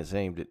pricing is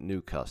aimed at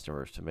new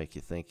customers to make you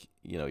think,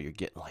 you're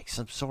getting like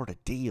some sort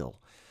of deal,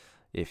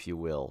 if you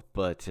will.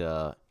 But,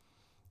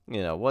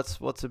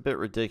 what's a bit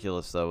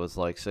ridiculous, though, is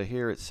like, so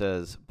here it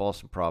says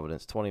Boston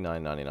Providence,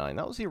 $29.99.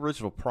 That was the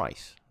original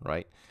price,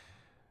 right?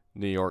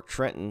 New York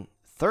Trenton,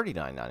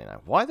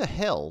 $39.99. Why the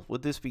hell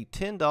would this be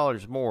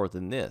 $10 more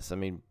than this? I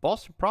mean,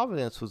 Boston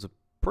Providence was a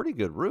pretty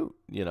good route.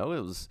 It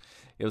was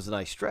a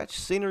nice stretch.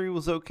 Scenery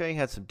was okay,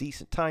 had some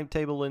decent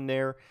timetable in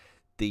there.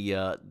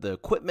 The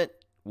equipment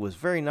was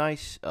very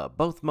nice.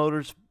 Both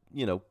motors,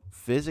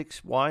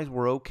 physics-wise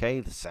were okay.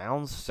 The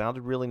sounds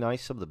sounded really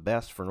nice. Some of the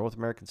best for North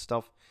American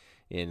stuff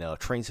in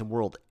Train Sim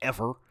World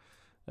ever.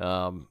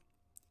 And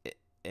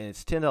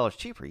it's $10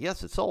 cheaper.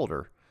 Yes, it's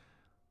older.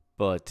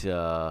 But,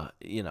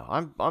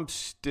 I'm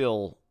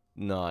still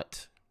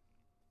not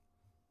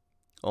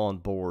on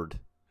board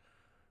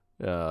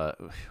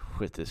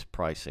with this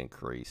price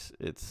increase.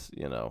 It's,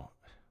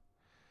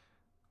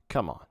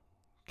 come on.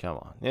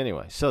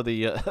 Anyway, so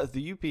the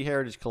the UP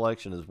Heritage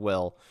Collection as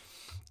well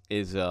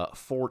is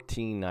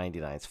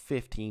 $14.99. It's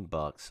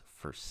 $15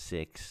 for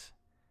 6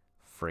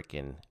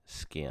 freaking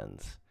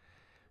skins.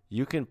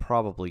 You can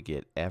probably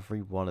get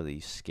every one of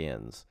these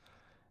skins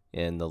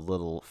in the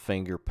little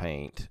finger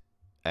paint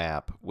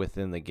app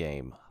within the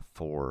game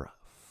for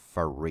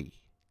free.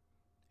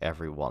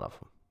 Every one of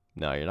them.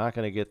 Now, you're not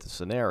going to get the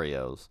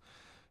scenarios,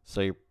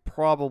 so you're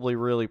probably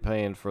really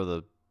paying for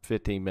the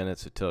 15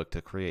 minutes it took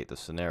to create the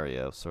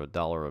scenario, so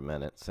 $1 a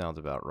minute sounds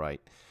about right.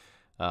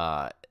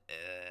 That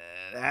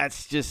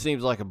just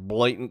seems like a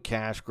blatant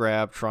cash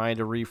grab trying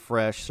to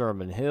refresh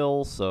Sherman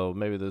Hill, so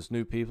maybe those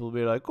new people will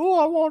be like,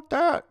 oh, I want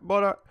that,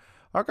 but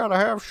I got to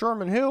have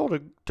Sherman Hill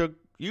to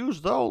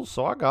use those,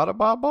 so I got to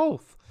buy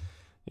both.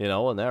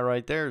 And that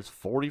right there is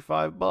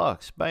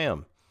 $45.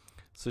 Bam.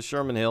 So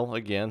Sherman Hill,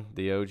 again,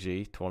 the OG,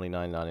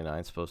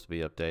 $29.99, supposed to be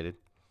updated.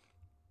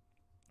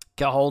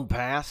 Cajon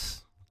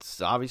Pass.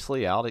 It's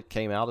obviously out. It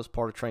came out as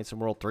part of Train Sim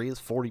World 3.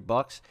 It's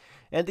 $40.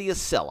 And the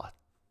Acela,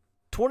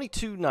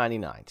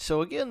 $22.99.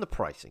 So again, the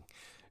pricing.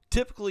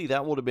 Typically,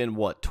 that would have been,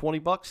 what,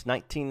 $20,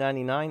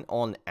 $19.99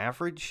 on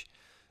average.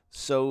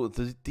 So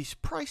these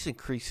price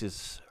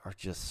increases are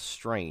just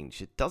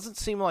strange. It doesn't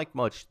seem like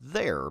much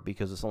there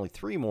because it's only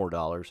 $3 more.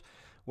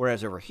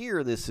 Whereas over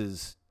here, this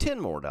is $10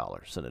 more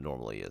than it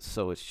normally is.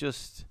 So it's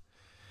just...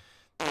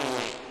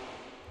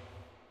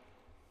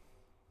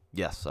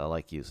 Yes, I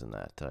like using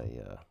that.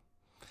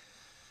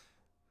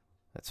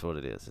 That's what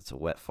it is. It's a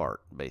wet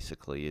fart,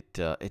 basically. It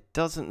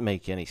doesn't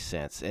make any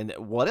sense. And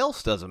what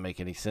else doesn't make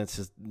any sense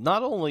is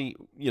not only,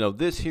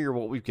 this here,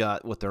 what we've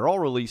got, what they're all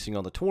releasing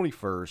on the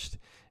 21st,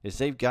 is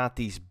they've got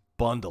these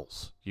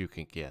bundles you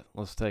can get.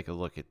 Let's take a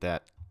look at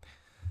that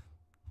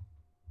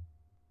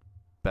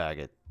bag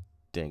of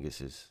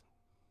dinguses.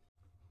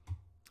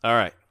 All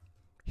right.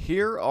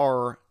 Here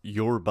are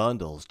your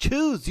bundles.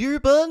 Choose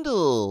your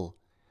bundle.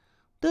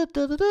 Da,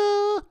 da, da,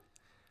 da.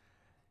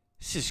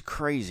 This is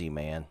crazy,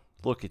 man.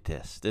 Look at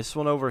this. This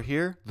one over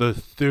here, the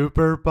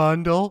Super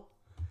Bundle,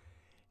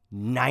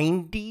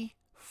 $95.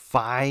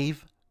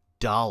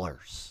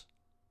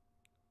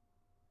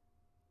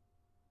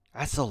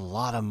 That's a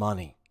lot of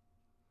money.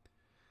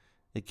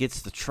 It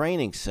gets the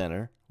training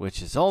center,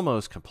 which is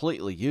almost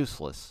completely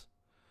useless.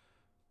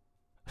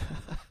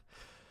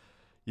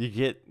 You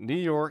get New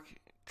York,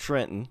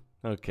 Trenton,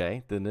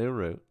 okay, the new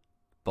route.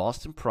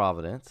 Boston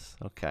Providence,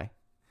 okay.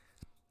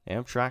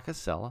 Amtrak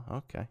Acela,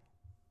 okay.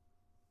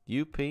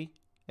 UP,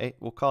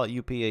 we'll call it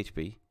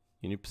UPHB,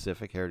 Union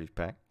Pacific Heritage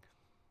Pack.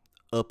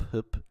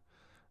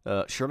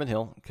 Sherman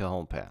Hill,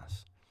 Cajon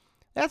Pass.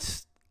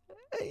 That's,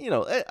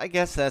 I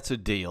guess that's a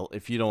deal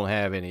if you don't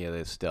have any of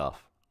this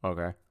stuff,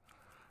 okay?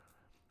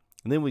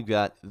 And then we've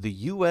got the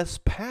U.S.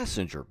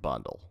 Passenger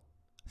Bundle,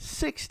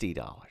 $60.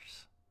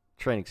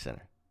 Training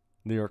Center,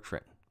 New York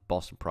Trenton,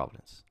 Boston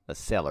Providence,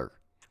 Acela.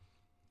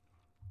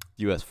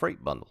 U.S.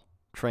 Freight Bundle,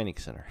 Training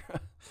Center.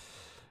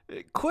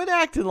 Quit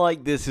acting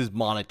like this is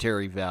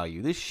monetary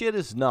value. This shit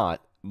is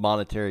not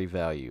monetary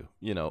value.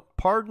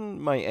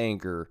 Pardon my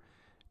anger,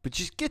 but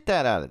just get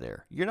that out of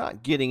there. You're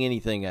not getting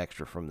anything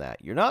extra from that.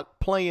 You're not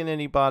playing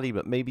anybody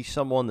but maybe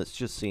someone that's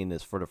just seeing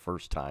this for the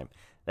first time.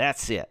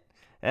 That's it.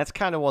 That's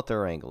kind of what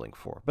they're angling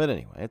for. But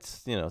anyway,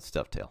 it's, you know, it's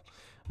Dovetail.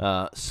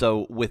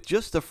 So with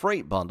just the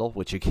freight bundle,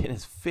 which again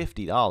is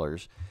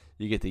 $50,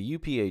 you get the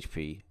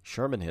UPHP,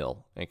 Sherman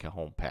Hill, and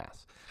Cajon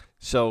Pass.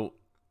 So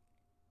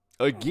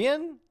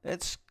again,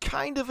 that's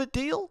kind of a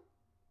deal,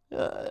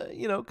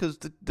 you know, because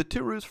the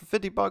two routes for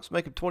 $50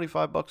 make them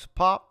 $25 a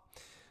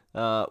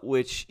pop,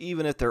 which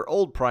even at their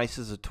old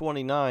prices of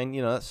 $29,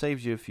 you know, that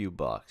saves you a few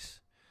bucks.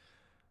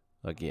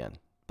 Again,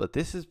 but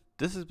this is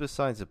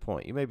besides the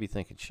point. You may be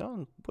thinking,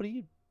 Sean, what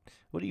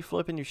are you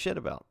flipping your shit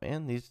about,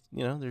 man? These,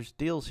 you know, there's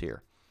deals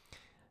here.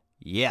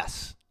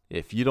 Yes,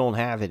 if you don't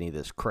have any of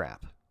this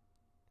crap,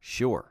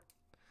 sure.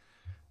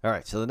 All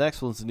right, so the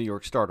next one's the New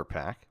York Starter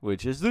Pack,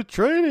 which is the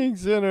Training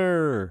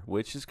Center,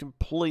 which is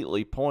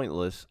completely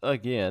pointless.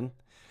 Again,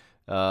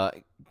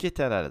 get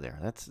that out of there.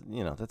 That's,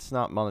 you know, that's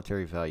not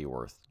monetary value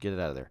worth. Get it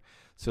out of there.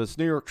 So it's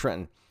New York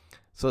Trenton.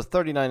 So it's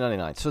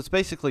 $39.99. So it's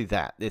basically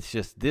that. It's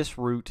just this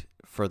route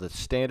for the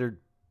standard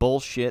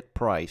bullshit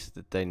price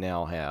that they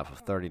now have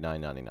of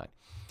 $39.99.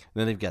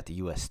 Then they've got the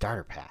U.S.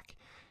 Starter Pack,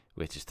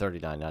 which is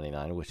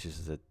 $39.99, which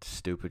is the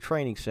stupid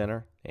Training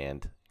Center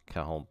and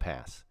Cajon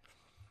Pass.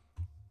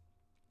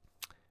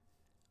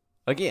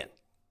 Again,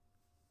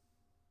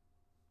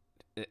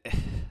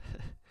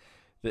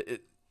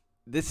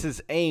 this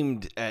is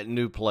aimed at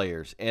new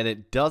players, and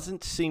it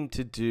doesn't seem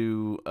to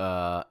do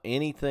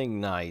anything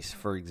nice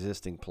for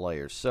existing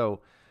players. So,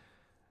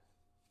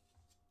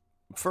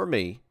 for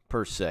me,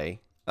 per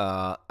se,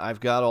 I've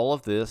got all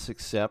of this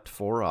except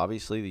for,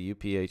 obviously, the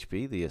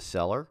UPHP, the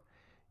Acela,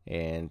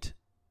 and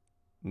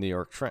New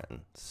York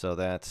Trenton. So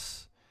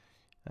that's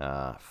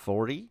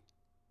 40,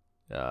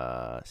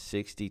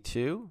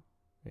 62,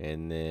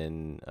 and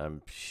then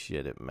I'm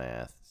shit at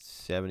math.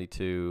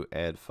 72,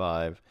 add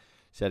 5,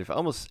 75,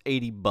 almost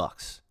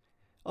 $80.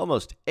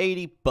 Almost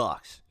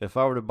 $80 if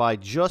I were to buy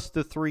just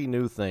the three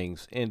new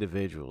things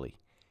individually.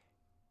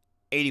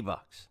 $80.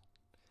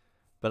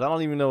 But I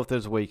don't even know if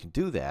there's a way you can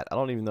do that. I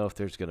don't even know if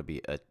there's going to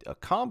be a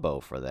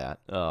combo for that,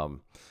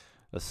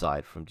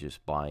 aside from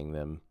just buying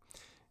them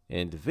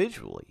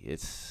individually.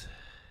 This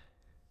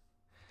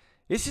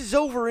is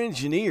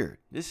over-engineered.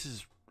 This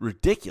is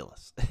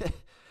ridiculous.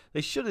 They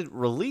should have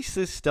released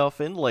this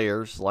stuff in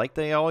layers like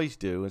they always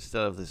do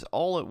instead of this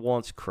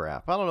all-at-once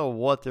crap. I don't know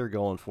what they're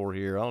going for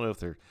here. I don't know if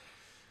they're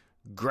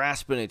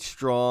grasping at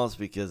straws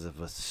because of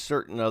a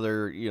certain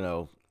other, you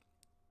know,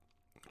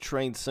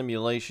 train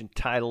simulation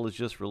title is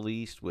just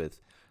released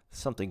with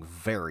something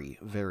very,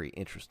 very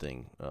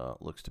interesting.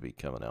 Looks to be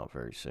coming out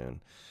very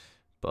soon.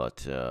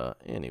 But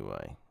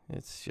anyway,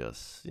 it's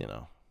just, you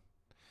know,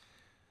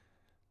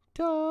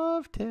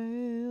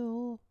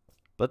 Dovetail.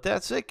 But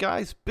that's it,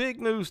 guys. Big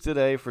news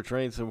today for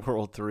Train Sim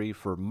World 3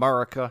 for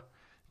Murica.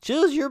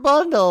 Choose your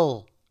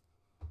bundle.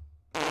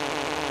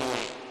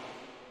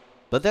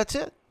 But that's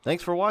it.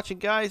 Thanks for watching,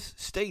 guys.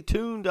 Stay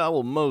tuned. I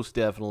will most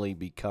definitely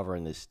be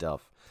covering this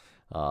stuff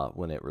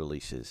when it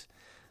releases.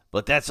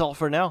 But that's all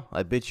for now.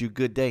 I bid you a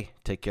good day.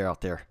 Take care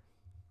out there.